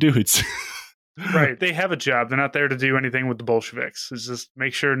 1,000 dudes. Right. They have a job. They're not there to do anything with the Bolsheviks. It's just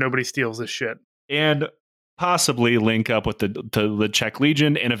make sure nobody steals this shit. And possibly link up with the Czech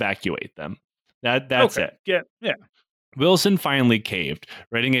Legion and evacuate them. That's okay. it. Yeah. Wilson finally caved,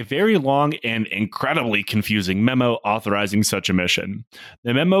 writing a very long and incredibly confusing memo authorizing such a mission.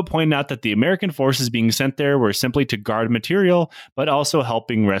 The memo pointed out that the American forces being sent there were simply to guard material, but also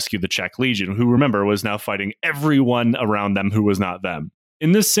helping rescue the Czech Legion, who, remember, was now fighting everyone around them who was not them.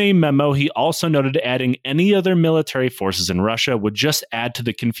 In this same memo, he also noted adding any other military forces in Russia would just add to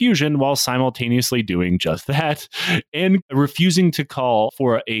the confusion while simultaneously doing just that, and refusing to call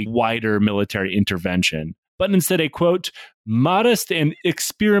for a wider military intervention, but instead a, quote, "modest and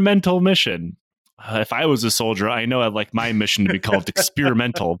experimental mission." If I was a soldier, I know I'd like my mission to be called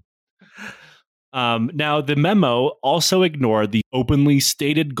experimental. Now, the memo also ignored the openly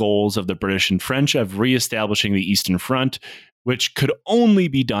stated goals of the British and French of reestablishing the Eastern Front, which could only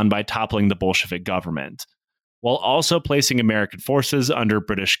be done by toppling the Bolshevik government, while also placing American forces under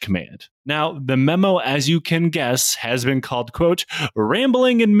British command. Now, the memo, as you can guess, has been called, quote,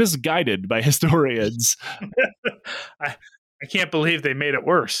 "rambling and misguided" by historians. I can't believe they made it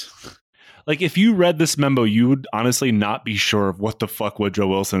worse. Like, if you read this memo, you would honestly not be sure of what the fuck Woodrow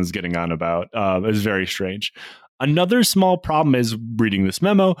Wilson is getting on about. It's very strange. Another small problem is reading this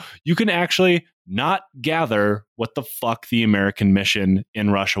memo, you can actually not gather what the fuck the American mission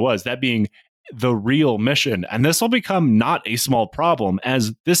in Russia was, that being the real mission. And this will become not a small problem,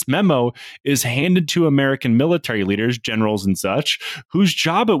 as this memo is handed to American military leaders, generals and such, whose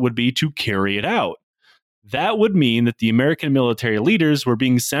job it would be to carry it out. That would mean that the American military leaders were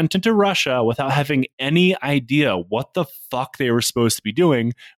being sent into Russia without having any idea what the fuck they were supposed to be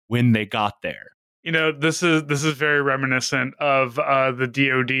doing when they got there. You know, this is very reminiscent of the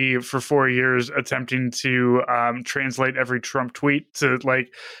DoD for 4 years attempting to translate every Trump tweet to,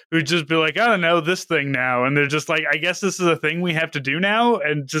 like, who'd just be like, I don't know this thing now, and they're just like, I guess this is a thing we have to do now,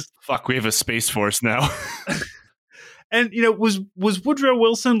 and just fuck, we have a space force now. And, you know, was Woodrow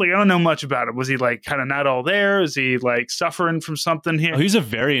Wilson, like, I don't know much about it. Was he, like, kind of not all there? Is he, like, suffering from something here? Oh, he's a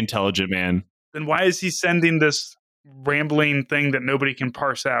very intelligent man. Then why is he sending this rambling thing that nobody can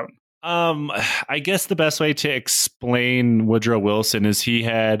parse out? I guess the best way to explain Woodrow Wilson is he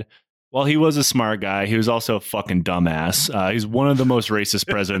was a smart guy. He was also a fucking dumbass. He's one of the most racist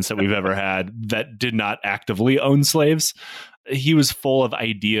presidents that we've ever had that did not actively own slaves. He was full of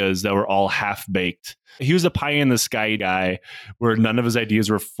ideas that were all half-baked. He was a pie in the sky guy where none of his ideas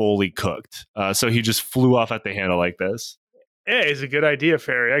were fully cooked. So he just flew off at the handle like this. Yeah, it's a good idea,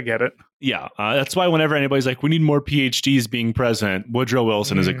 Ferry. I get it. Yeah, that's why whenever anybody's like, we need more PhDs being president, Woodrow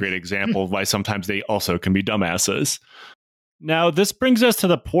Wilson is a great example of why sometimes they also can be dumbasses. Now, this brings us to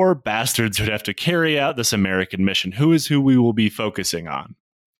the poor bastards who'd have to carry out this American mission. Who is who we will be focusing on?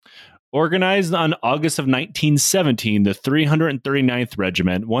 Organized on August of 1917, the 339th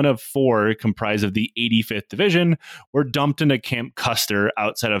Regiment, one of four comprised of the 85th Division, were dumped into Camp Custer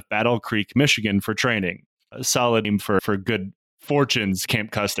outside of Battle Creek, Michigan for training. A solid name for good fortunes,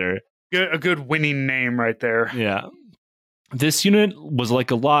 Camp Custer. A good winning name right there. Yeah. This unit was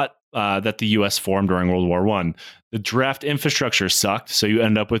like a lot that the U.S. formed during World War I. The draft infrastructure sucked, so you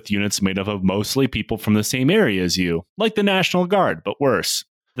end up with units made up of mostly people from the same area as you, like the National Guard, but worse.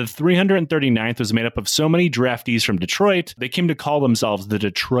 The 339th was made up of so many draftees from Detroit, they came to call themselves the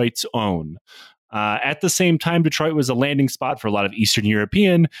Detroit's Own. At the same time, Detroit was a landing spot for a lot of Eastern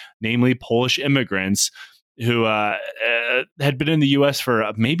European, namely Polish immigrants, who had been in the U.S.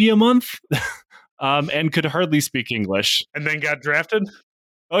 for maybe a month and could hardly speak English. And then got drafted?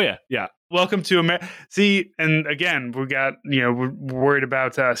 Oh, yeah, yeah. Welcome to America. See, and again, we're worried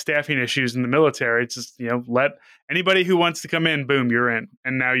about staffing issues in the military. It's just, let anybody who wants to come in, boom, you're in.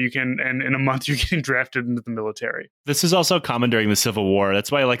 And now you can, and in a month, you're getting drafted into the military. This is also common during the Civil War.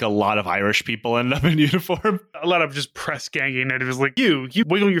 That's why, like, a lot of Irish people ended up in uniform. A lot of just press ganging. And it was like, you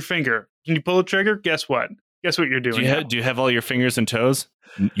wiggle your finger. Can you pull a trigger? Guess what? Guess what you're doing? Do you have all your fingers and toes?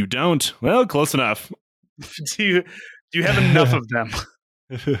 You don't. Well, close enough. Do you have enough of them?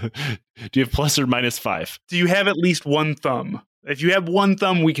 Do you have plus or minus 5? Do you have at least one thumb? If you have one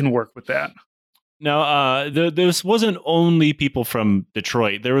thumb, we can work with that. Now, this wasn't only people from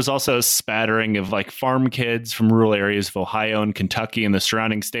Detroit. There was also a spattering of like farm kids from rural areas of Ohio and Kentucky and the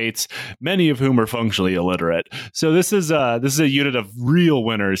surrounding states, many of whom are functionally illiterate. So this is a unit of real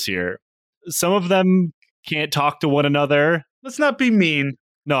winners here. Some of them can't talk to one another. Let's not be mean.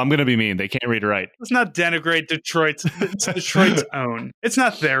 No, I'm going to be mean. They can't read or write. Let's not denigrate Detroit's. It's Detroit's own. It's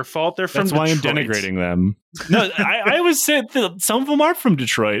not their fault. They're from Detroit. That's why I'm denigrating them. No, I was saying some of them are from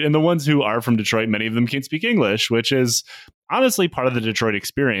Detroit, and the ones who are from Detroit, many of them can't speak English, which is honestly part of the Detroit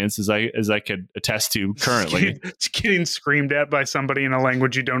experience, as I could attest to currently. It's getting screamed at by somebody in a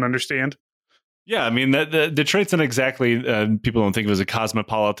language you don't understand. Yeah, I mean, the Detroit's not exactly, people don't think of it as a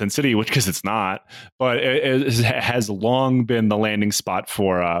cosmopolitan city, which because it's not, but it has long been the landing spot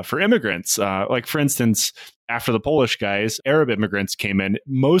for immigrants. Like, for instance, after the Polish guys, Arab immigrants came in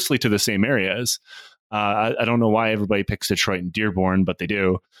mostly to the same areas. I don't know why everybody picks Detroit and Dearborn, but they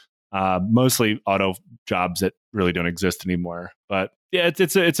do. Mostly auto jobs that really don't exist anymore. But yeah,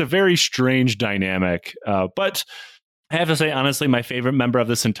 it's a very strange dynamic. But I have to say, honestly, my favorite member of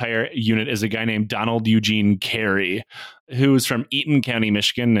this entire unit is a guy named Donald Eugene Carey, who is from Eaton County,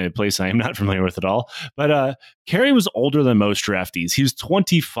 Michigan, a place I am not familiar with at all. But Carey was older than most draftees. He was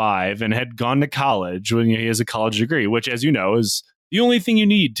 25 and had gone to college when he has a college degree, which, as you know, is the only thing you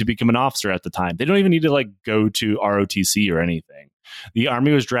need to become an officer at the time. They don't even need to like go to ROTC or anything. The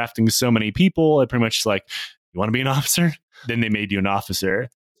Army was drafting so many people, it pretty much like, you want to be an officer? Then they made you an officer.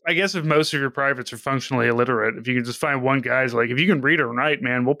 I guess if most of your privates are functionally illiterate, if you can just find one guy's like, if you can read or write,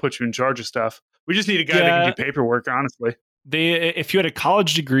 man, we'll put you in charge of stuff. We just need a guy that can do paperwork, honestly. If you had a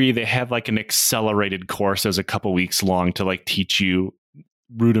college degree, they had like an accelerated course that was a couple weeks long to like teach you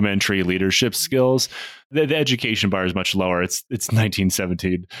rudimentary leadership skills. The education bar is much lower. It's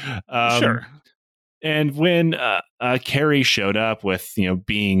 1917. Sure. And when Carey showed up with,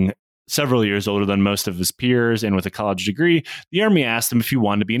 being several years older than most of his peers and with a college degree, the Army asked him if he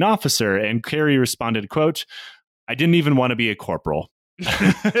wanted to be an officer. And Carey responded, quote, "I didn't even want to be a corporal." Which,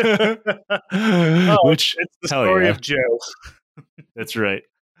 it's the story of Joe. That's right.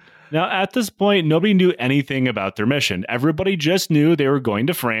 Now, at this point, nobody knew anything about their mission. Everybody just knew they were going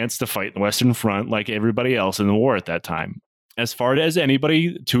to France to fight the Western Front like everybody else in the war at that time. As far as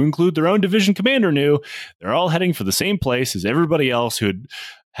anybody, to include their own division commander, knew, they're all heading for the same place as everybody else who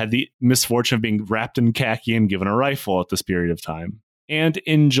had the misfortune of being wrapped in khaki and given a rifle at this period of time. And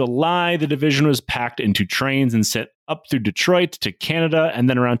in July, the division was packed into trains and sent up through Detroit to Canada and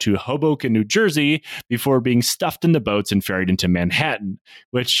then around to Hoboken, New Jersey, before being stuffed into boats and ferried into Manhattan,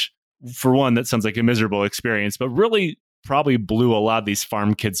 which, for one, that sounds like a miserable experience, but really probably blew a lot of these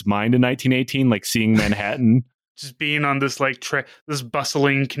farm kids' mind in 1918, like seeing Manhattan. Just being on this this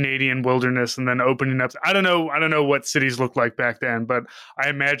bustling Canadian wilderness and then opening up. I don't know what cities look like back then, but I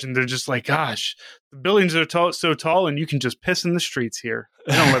imagine they're just like, gosh, the buildings are so tall and you can just piss in the streets here.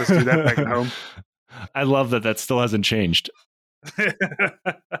 They don't let us do that back at home. I love that still hasn't changed.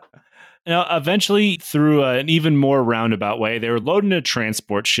 Now, eventually, through an even more roundabout way, they were loaded into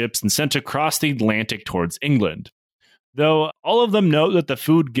transport ships and sent across the Atlantic towards England. Though all of them note that the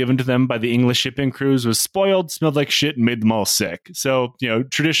food given to them by the English shipping crews was spoiled, smelled like shit, and made them all sick. So,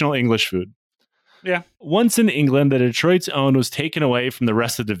 traditional English food. Yeah. Once in England, the Detroit's own was taken away from the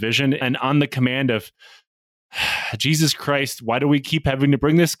rest of the division and on the command of, Jesus Christ, why do we keep having to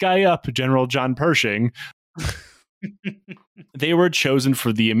bring this guy up, General John Pershing? They were chosen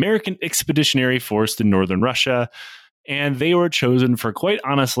for the American Expeditionary Force in northern Russia, and they were chosen for, quite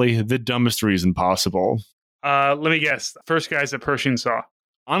honestly, the dumbest reason possible. Let me guess. First guys that Pershing saw.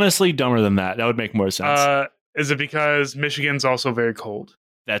 Honestly, dumber than that. That would make more sense. Is it because Michigan's also very cold?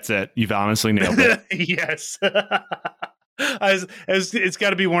 That's it. You've honestly nailed it. Yes. It's got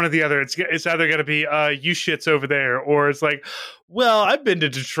to be one or the other. It's either got to be you shits over there, or it's like, well, I've been to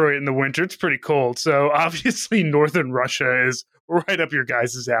Detroit in the winter. It's pretty cold. So obviously northern Russia is right up your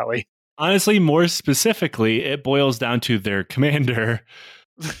guys' alley. Honestly, more specifically, it boils down to their commander.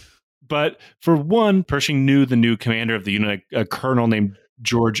 But for one, Pershing knew the new commander of the unit, a colonel named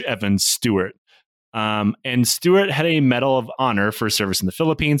George Evans Stewart. And Stewart had a Medal of Honor for service in the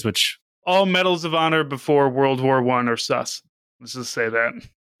Philippines, which... All medals of honor before World War I are sus. Let's just say that.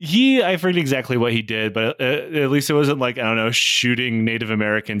 I forget exactly what he did, but at least it wasn't like, I don't know, shooting Native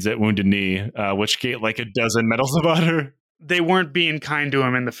Americans at Wounded Knee, which gave like a dozen Medals of Honor. They weren't being kind to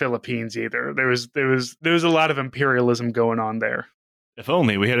him in the Philippines either. There was a lot of imperialism going on there. If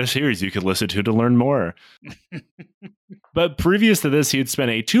only we had a series you could listen to learn more. But previous to this, he had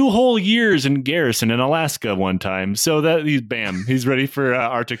spent 2 whole years in garrison in Alaska one time. So that he's ready for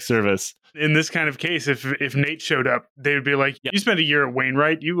Arctic service. In this kind of case, if Nate showed up, they would be like, "You spent a year at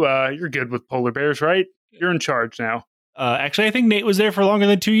Wainwright. You're good with polar bears, right? You're in charge now." Actually, I think Nate was there for longer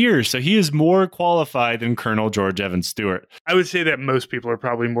than 2 years, so he is more qualified than Colonel George Evans Stewart. I would say that most people are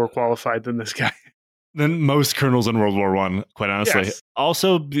probably more qualified than this guy. Than most colonels in World War I, quite honestly. Yes.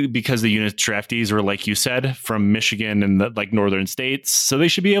 Also, because the unit draftees were, like you said, from Michigan and the northern states, so they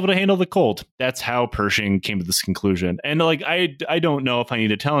should be able to handle the cold. That's how Pershing came to this conclusion. And I don't know if I need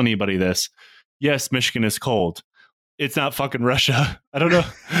to tell anybody this. Yes, Michigan is cold. It's not fucking Russia. I don't know.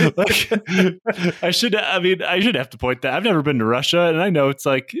 I should have to point that. I've never been to Russia, and I know it's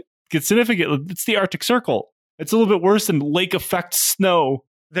significant. It's the Arctic Circle. It's a little bit worse than lake effect snow.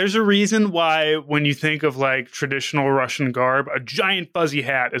 There's a reason why when you think of traditional Russian garb, a giant fuzzy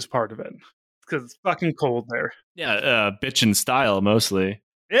hat is part of it. Because it's fucking cold there. Yeah, bitchin' style mostly.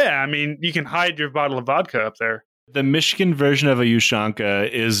 Yeah, I mean, you can hide your bottle of vodka up there. The Michigan version of a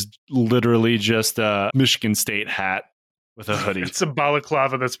Ushanka is literally just a Michigan State hat with a hoodie. It's a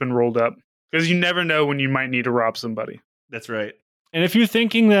balaclava that's been rolled up. Because you never know when you might need to rob somebody. That's right. And if you're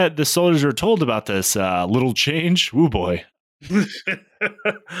thinking that the soldiers were told about this little change, woo boy.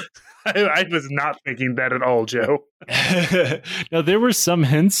 I was not thinking that at all, Joe. Now, there were some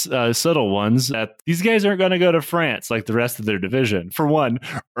hints, subtle ones, that these guys aren't going to go to France like the rest of their division. For one,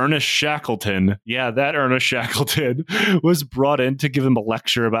 Ernest Shackleton, that Ernest Shackleton, was brought in to give them a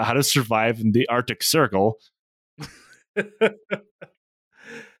lecture about how to survive in the Arctic Circle.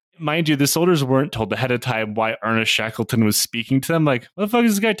 Mind you, the soldiers weren't told ahead of time why Ernest Shackleton was speaking to them. Like, what the fuck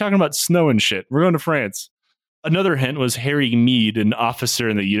is this guy talking about snow and shit? We're going to France. Another hint was Harry Meade, an officer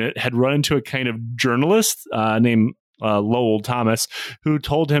in the unit, had run into a kind of journalist named Lowell Thomas, who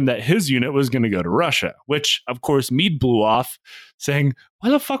told him that his unit was going to go to Russia, which, of course, Meade blew off, saying, why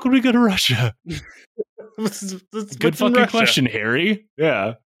the fuck would we go to Russia? Good fucking question, Harry.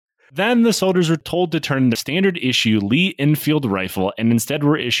 Yeah. Then the soldiers were told to turn the standard issue Lee Enfield rifle and instead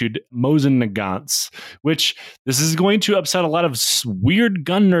were issued Mosin Nagants, which this is going to upset a lot of weird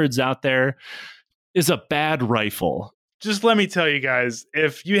gun nerds out there, is a bad rifle. Just let me tell you guys,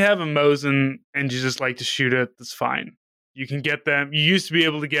 if you have a Mosin and you just like to shoot it, that's fine. You can get them. You used to be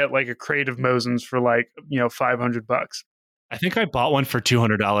able to get like a crate of Mosins for like, $500. I think I bought one for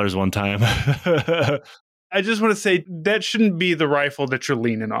 $200 one time. I just want to say that shouldn't be the rifle that you're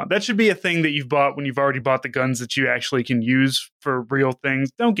leaning on. That should be a thing that you've bought when you've already bought the guns that you actually can use for real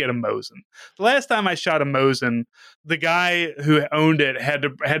things. Don't get a Mosin. The last time I shot a Mosin, the guy who owned it had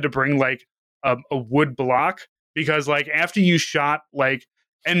to bring like a wood block because like after you shot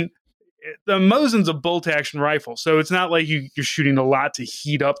and the Mosin's a bolt action rifle, so it's not like you're shooting a lot to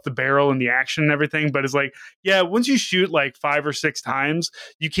heat up the barrel and the action and everything. But it's like, yeah, once you shoot like 5 or 6 times,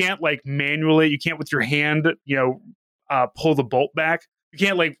 you can't like manually, you can't with your hand, pull the bolt back. You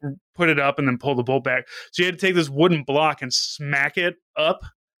can't like put it up and then pull the bolt back. So you had to take this wooden block and smack it up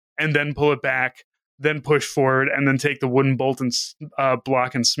and then pull it back, then push forward and then take the wooden bolt and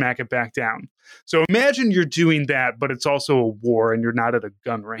block and smack it back down. So imagine you're doing that, but it's also a war and you're not at a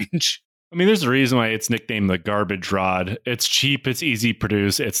gun range. I mean, there's a reason why it's nicknamed the garbage rod. It's cheap, it's easy to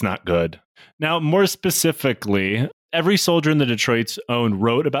produce, it's not good. Now, more specifically, every soldier in the Detroit's Own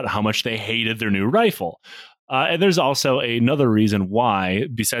wrote about how much they hated their new rifle. And there's also another reason why,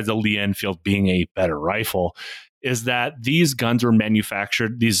 besides the Lee Enfield being a better rifle, is that these guns were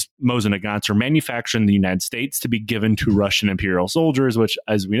manufactured, these Mosin Nagants were manufactured in the United States to be given to Russian Imperial soldiers, which,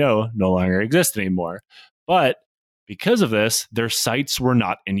 as we know, no longer exist anymore. But because of this, their sights were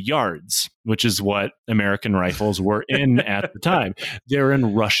not in yards, which is what American rifles were in at the time. They're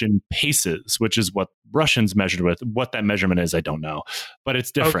in Russian paces, which is what Russians measured with. What that measurement is, I don't know, but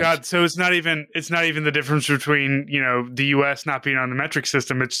it's different. Oh God! So it's not even the difference between the U.S. not being on the metric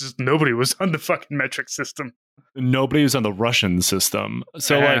system. It's just nobody was on the fucking metric system. Nobody was on the Russian system.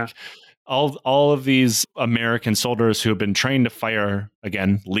 So like all of these American soldiers who have been trained to fire,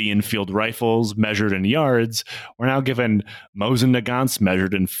 again, Lee Enfield rifles measured in yards, were now given Mosin Nagants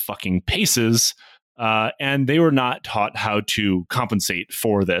measured in fucking paces. And they were not taught how to compensate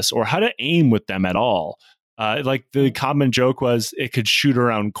for this or how to aim with them at all. Like the common joke was it could shoot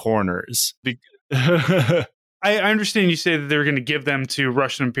around corners. I understand you say that they're going to give them to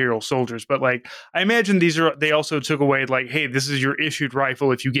Russian Imperial soldiers, but like I imagine they also took away like, hey, this is your issued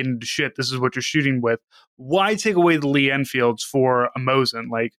rifle. If you get into shit, this is what you're shooting with. Why take away the Lee Enfields for a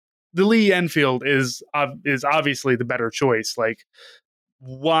Mosin? Like the Lee Enfield is obviously the better choice. Like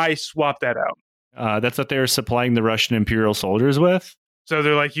why swap that out? That's what they're supplying the Russian Imperial soldiers with. So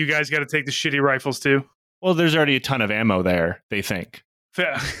they're like, you guys got to take the shitty rifles too. Well, there's already a ton of ammo there, they think.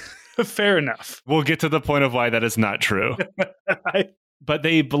 Fair enough. We'll get to the point of why that is not true. But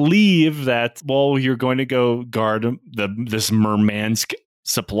they believe that, well, you're going to go guard this Murmansk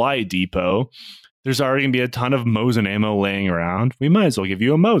supply depot. There's already going to be a ton of Mosin ammo laying around. We might as well give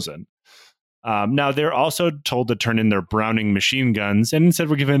you a Mosin. Now, they're also told to turn in their Browning machine guns, and instead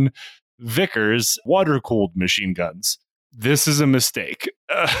we're given Vickers water-cooled machine guns. This is a mistake.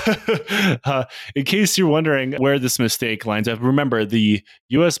 In case you're wondering where this mistake lines up, remember the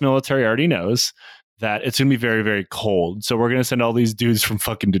U.S. military already knows that it's going to be very, very cold. So we're going to send all these dudes from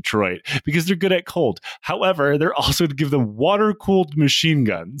fucking Detroit because they're good at cold. However, they're also to give them water-cooled machine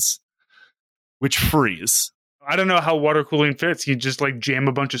guns, which freeze. I don't know how water cooling fits. You just like jam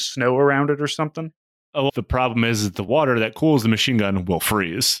a bunch of snow around it or something? Oh, the problem is the water that cools the machine gun will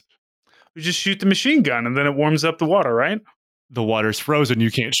freeze. We just shoot the machine gun and then it warms up the water, right? The water's frozen.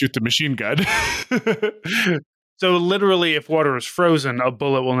 You can't shoot the machine gun. So literally, if water is frozen, a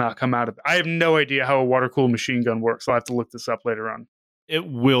bullet will not come out of it. I have no idea how a water-cooled machine gun works. I'll have to look this up later on. It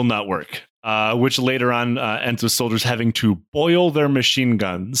will not work, which later on ends with soldiers having to boil their machine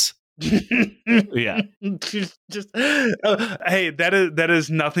guns. Yeah. Hey, that is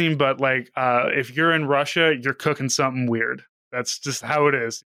nothing but like if you're in Russia, you're cooking something weird. That's just how it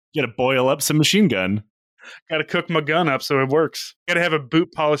is. You gotta boil up some machine gun. Gotta cook my gun up so it works. Gotta have a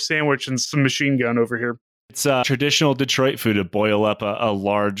boot polish sandwich and some machine gun over here. It's a traditional Detroit food to boil up a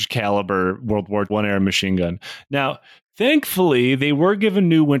large caliber World War I era machine gun. Now, thankfully, they were given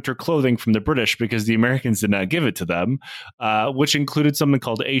new winter clothing from the British because the Americans did not give it to them, which included something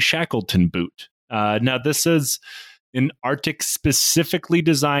called a Shackleton boot. Now, this is an Arctic specifically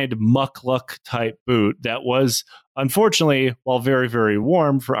designed muckluck type boot that was, unfortunately, while very, very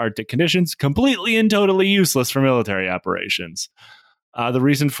warm for Arctic conditions, completely and totally useless for military operations. The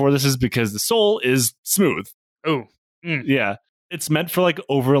reason for this is because the sole is smooth. Oh, yeah. It's meant for like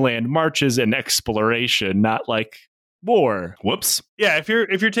overland marches and exploration, not like war. Whoops. Yeah, if you're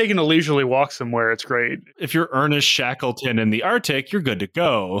taking a leisurely walk somewhere, it's great. If you're Ernest Shackleton in the Arctic, you're good to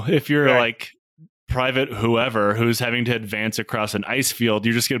go. If you're like Private whoever who's having to advance across an ice field,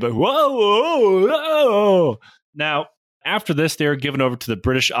 you're just going to be, whoa, whoa, whoa. Now, after this, they were given over to the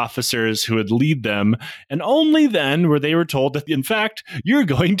British officers who would lead them, and only then were they told that, in fact, you're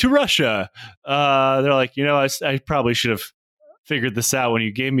going to Russia. They're like, I probably should have figured this out when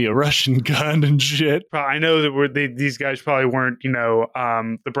you gave me a Russian gun and shit. I know that these guys probably weren't,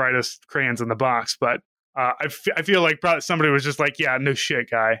 the brightest crayons in the box, but I feel like probably somebody was just like, yeah, no shit,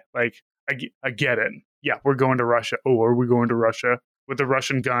 guy. Like, I get it. Yeah, we're going to Russia. Oh, are we going to Russia with a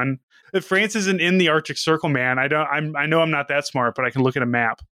Russian gun? If France isn't in the Arctic Circle, man, I know I'm not that smart, but I can look at a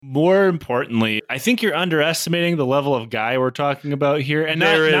map. More importantly, I think you're underestimating the level of guy we're talking about here, and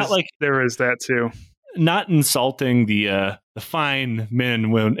there is that too. Not insulting the fine men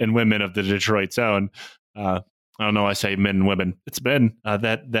and women of the Detroit Zone. I don't know why I say men and women. It's men.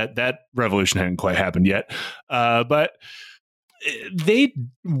 That revolution hadn't quite happened yet. But they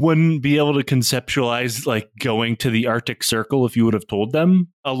wouldn't be able to conceptualize like going to the Arctic Circle if you would have told them.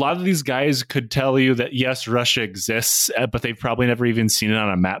 A lot of these guys could tell you that, yes, Russia exists, but they've probably never even seen it on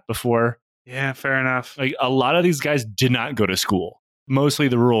a map before. Yeah, fair enough. Like a lot of these guys did not go to school. Mostly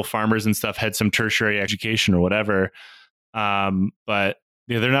the rural farmers and stuff had some tertiary education or whatever. But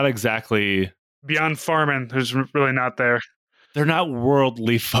yeah, they're not exactly beyond farming. There's really not there. They're not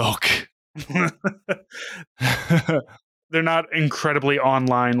worldly folk. They're not incredibly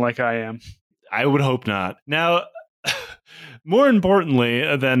online like I am. I would hope not. Now, more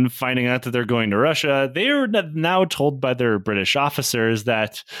importantly than finding out that they're going to Russia, they are now told by their British officers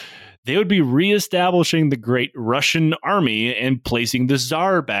that they would be reestablishing the great Russian army and placing the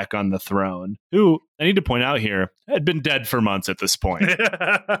Tsar back on the throne, who, I need to point out here, had been dead for months at this point.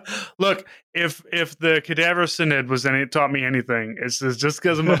 Look, if the Cadaver Synod taught me anything, it's just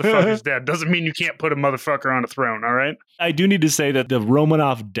because a motherfucker's dead doesn't mean you can't put a motherfucker on a throne, all right? I do need to say that the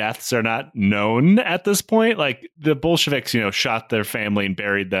Romanov deaths are not known at this point. Like, the Bolsheviks, shot their family and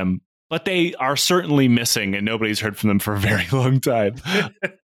buried them, but they are certainly missing, and nobody's heard from them for a very long time.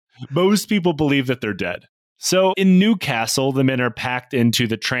 Most people believe that they're dead. So in Newcastle, the men are packed into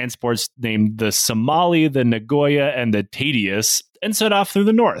the transports named the Somali, the Nagoya, and the Tadius, and set off through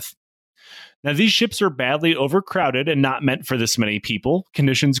the north. Now, these ships are badly overcrowded and not meant for this many people.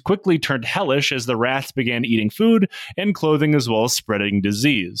 Conditions quickly turned hellish as the rats began eating food and clothing, as well as spreading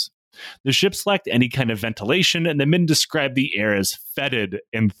disease. The ships lacked any kind of ventilation, and the men described the air as fetid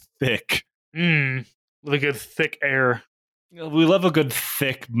and thick. Really good thick air. We love a good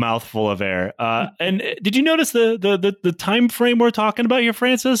thick mouthful of air. And did you notice the time frame we're talking about here,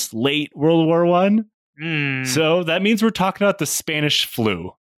 Francis? Late World War I. So that means we're talking about the Spanish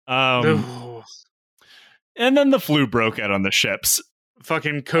flu. And then the flu broke out on the ships.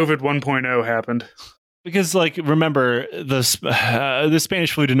 Fucking COVID 1.0 happened. Because, remember, the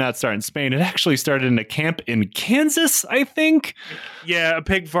Spanish flu did not start in Spain. It actually started in a camp in Kansas, I think. Yeah, a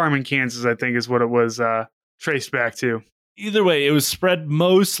pig farm in Kansas, I think, is what it was traced back to. Either way, it was spread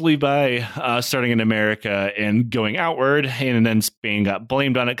mostly by starting in America and going outward, and then Spain got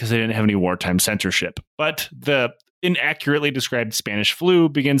blamed on it because they didn't have any wartime censorship. But the inaccurately described Spanish flu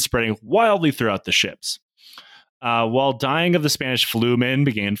began spreading wildly throughout the ships. While dying of the Spanish flu, men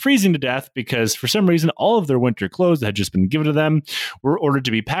began freezing to death because, for some reason, all of their winter clothes that had just been given to them were ordered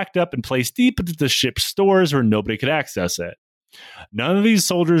to be packed up and placed deep into the ship's stores where nobody could access it. None of these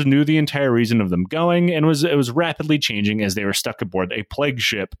soldiers knew the entire reason of them going, and it was rapidly changing as they were stuck aboard a plague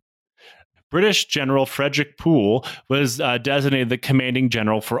ship. British General Frederick Poole was designated the commanding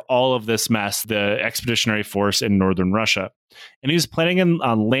general for all of this mess, the expeditionary force in northern Russia. And he was planning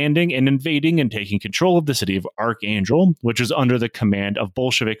on landing and invading and taking control of the city of Archangel, which was under the command of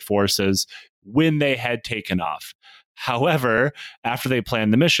Bolshevik forces when they had taken off. However, after they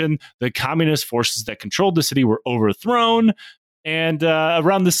planned the mission, the communist forces that controlled the city were overthrown, and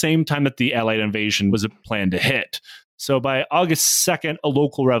around the same time that the Allied invasion was planned to hit. So by August 2nd, a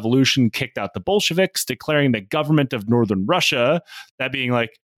local revolution kicked out the Bolsheviks, declaring the government of northern Russia, that being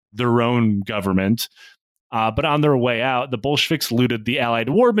like their own government. But on their way out, the Bolsheviks looted the Allied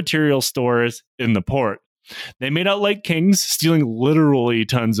war material stores in the port. They made out like kings, stealing literally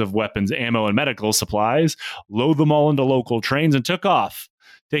tons of weapons, ammo, and medical supplies, load them all into local trains, and took off,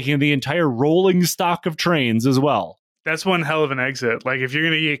 taking the entire rolling stock of trains as well. That's one hell of an exit. Like, if you're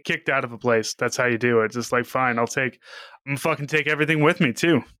going to get kicked out of a place, that's how you do it. Just like, fine, I'm fucking take everything with me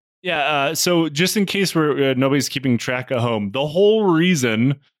too. Yeah. So just in case nobody's keeping track at home, the whole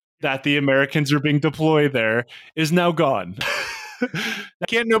reason that the Americans are being deployed there is now gone.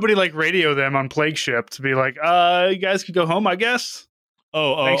 Can't nobody like radio them on Plague Ship to be like, you guys can go home, I guess.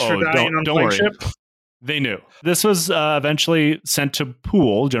 Thanks for dying on don't Plague worry. Ship. They knew. This was eventually sent to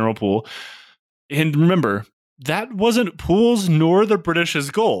Poole, General Poole. And remember, that wasn't Poole's nor the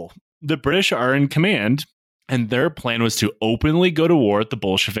British's goal. The British are in command, and their plan was to openly go to war with the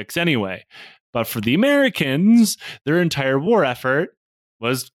Bolsheviks anyway. But for the Americans, their entire war effort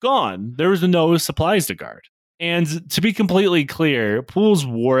was gone. There was no supplies to guard. And to be completely clear, Poole's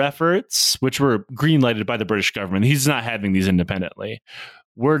war efforts, which were green-lighted by the British government, he's not having these independently,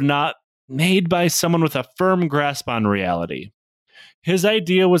 were not made by someone with a firm grasp on reality. His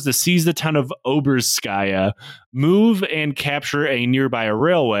idea was to seize the town of Oberskaya, move and capture a nearby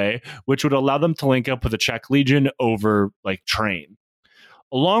railway, which would allow them to link up with the Czech Legion over train.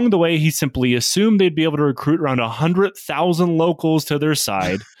 Along the way, he simply assumed they'd be able to recruit around 100,000 locals to their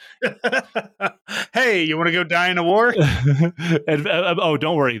side. Hey, you want to go die in a war?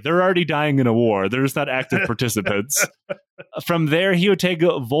 Don't worry. They're already dying in a war. They're just not active participants. From there, he would take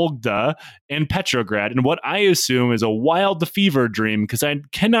Vologda and Petrograd, and what I assume is a wild fever dream, because I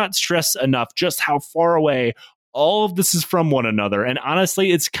cannot stress enough just how far away all of this is from one another. And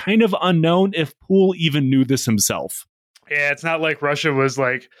honestly, it's kind of unknown if Poole even knew this himself. Yeah, it's not like Russia was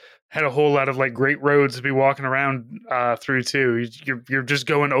had a whole lot of great roads to be walking around through too. You're just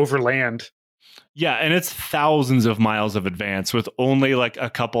going overland. Yeah, and it's thousands of miles of advance with only a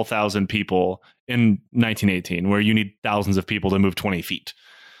couple thousand people in 1918, where you need thousands of people to move 20 feet.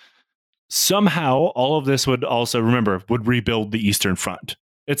 Somehow, all of this would rebuild the Eastern Front.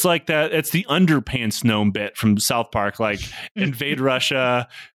 It's like that. It's the underpants gnome bit from South Park, invade Russia,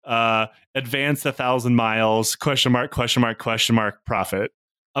 advance 1,000 miles, ? Profit.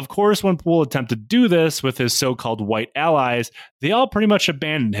 Of course, when Poole attempted to do this with his so-called white allies, they all pretty much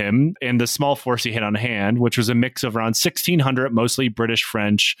abandoned him and the small force he had on hand, which was a mix of around 1,600, mostly British,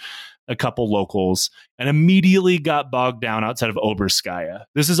 French, a couple locals, and immediately got bogged down outside of Oberskaya.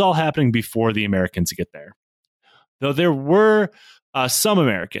 This is all happening before the Americans get there. Though there were some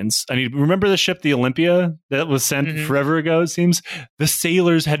Americans. Remember the ship, the Olympia, that was sent forever ago, it seems? The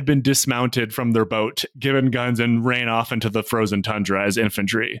sailors had been dismounted from their boat, given guns, and ran off into the frozen tundra as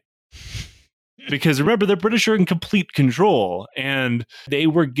infantry. Because remember, the British are in complete control, and they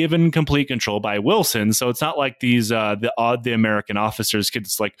were given complete control by Wilson. So it's not like these the American officers could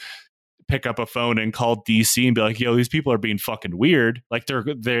just pick up a phone and call DC and be like, "Yo, these people are being fucking weird."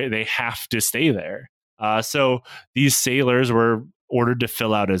 They have to stay there. So these sailors were ordered to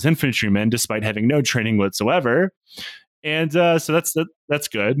fill out as infantrymen despite having no training whatsoever. And so that's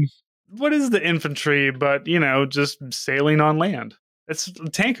good. What is the infantry but, just sailing on land? It's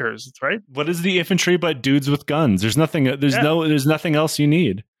tankers, right? What is the infantry but dudes with guns? There's nothing else you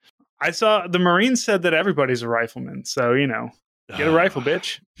need. I saw the Marines said that everybody's a rifleman. So, get a rifle,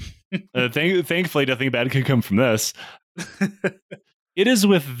 bitch. Thankfully, nothing bad could come from this. It is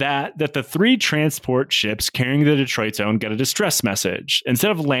with that the three transport ships carrying the Detroit Zone get a distress message.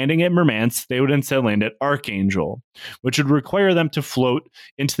 Instead of landing at Murmansk, they would instead land at Archangel, which would require them to float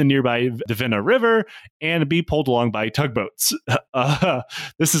into the nearby Dvina River and be pulled along by tugboats.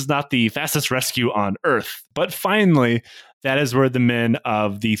 This is not the fastest rescue on Earth. But finally, that is where the men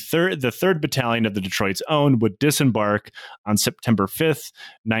of the 3rd Battalion of the Detroit's Own would disembark on September 5th,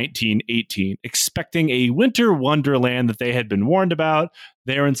 1918. Expecting a winter wonderland that they had been warned about,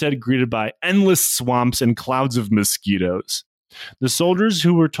 they are instead greeted by endless swamps and clouds of mosquitoes. The soldiers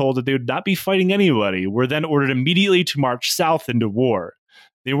who were told that they would not be fighting anybody were then ordered immediately to march south into war.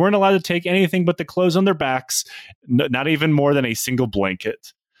 They weren't allowed to take anything but the clothes on their backs, not even more than a single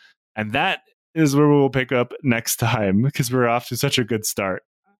blanket. And that is where we will pick up next time, because we're off to such a good start.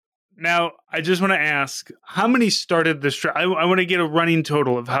 Now, I just want to ask, how many started this trip? I want to get a running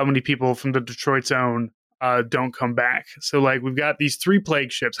total of how many people from the Detroit Zone don't come back. So, we've got these 3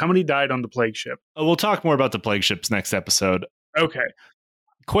 plague ships. How many died on the plague ship? We'll talk more about the plague ships next episode. Okay.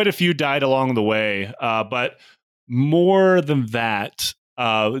 Quite a few died along the way, but more than that,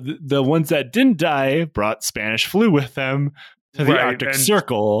 the ones that didn't die brought Spanish flu with them to the Arctic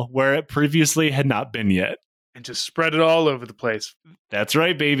Circle, where it previously had not been yet. And just spread it all over the place. That's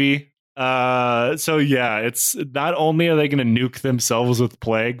right, baby. So yeah, it's not only are they going to nuke themselves with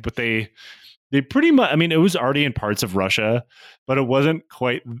plague, but they pretty much, it was already in parts of Russia, but it wasn't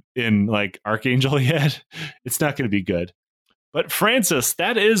quite in Archangel yet. It's not going to be good. But Francis,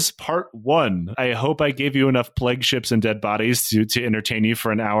 that is part 1. I hope I gave you enough plague ships and dead bodies to entertain you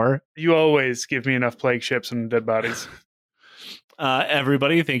for an hour. You always give me enough plague ships and dead bodies.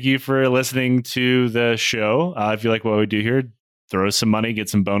 Everybody, thank you for listening to the show. If you like what we do here, throw us some money, get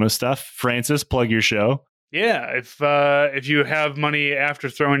some bonus stuff. Francis, plug your show. Yeah, if you have money after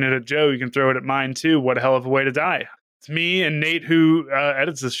throwing it at Joe, you can throw it at mine too. What a hell of a way to die. It's me and Nate who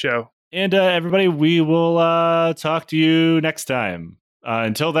edits this show. And everybody, we will talk to you next time.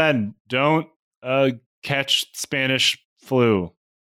 Until then, don't catch Spanish flu.